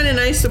 We're kind of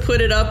nice to put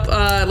it up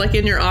like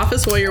in your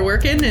office while you're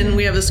working. And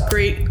we have this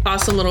great,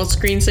 awesome little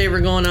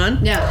screensaver going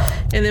on.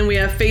 Yeah. And then we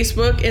have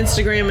Facebook,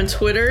 Instagram, and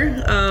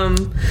Twitter.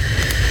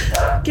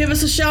 Give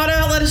us a shout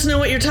out. Let us know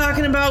what you're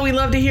talking about. We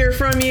love to hear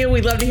from you.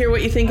 We'd love to hear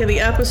what you think of the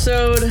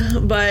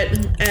episode.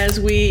 But as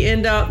we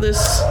end out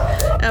this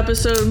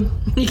episode,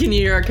 you can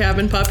hear our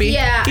cabin puppy.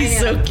 Yeah.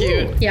 He's I know. so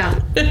cute. Yeah.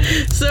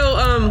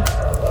 So,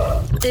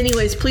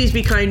 anyways, please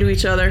be kind to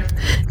each other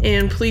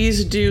and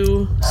please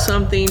do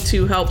something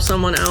to help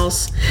someone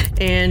else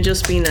and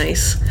just be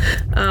nice.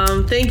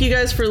 Thank you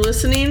guys for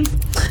listening.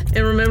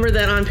 And remember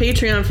that on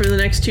Patreon for the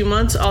next 2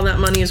 months, all that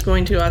money is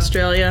going to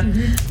Australia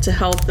to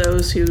help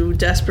those who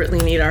desperately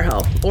need our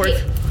help. Or,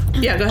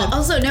 yeah, go ahead.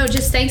 Also, no,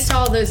 just thanks to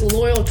all those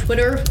loyal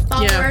Twitter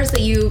followers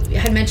that you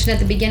had mentioned at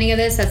the beginning of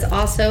this. That's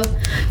also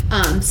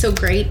so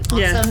great.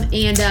 Awesome.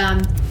 Yeah.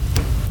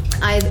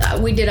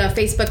 And we did a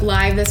Facebook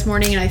Live this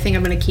morning, and I think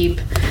I'm going to keep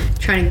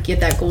trying to get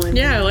that going.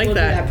 Yeah, I like we'll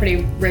that. do that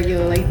pretty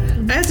regularly.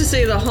 I have to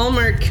say the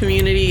Hallmark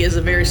community is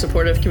a very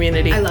supportive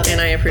community. I love it. And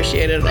I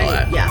appreciate it a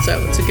lot. Yeah.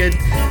 So it's a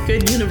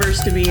good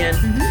universe to be in.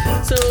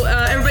 So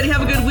everybody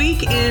have a good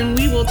week, and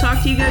we will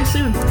talk to you guys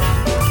soon.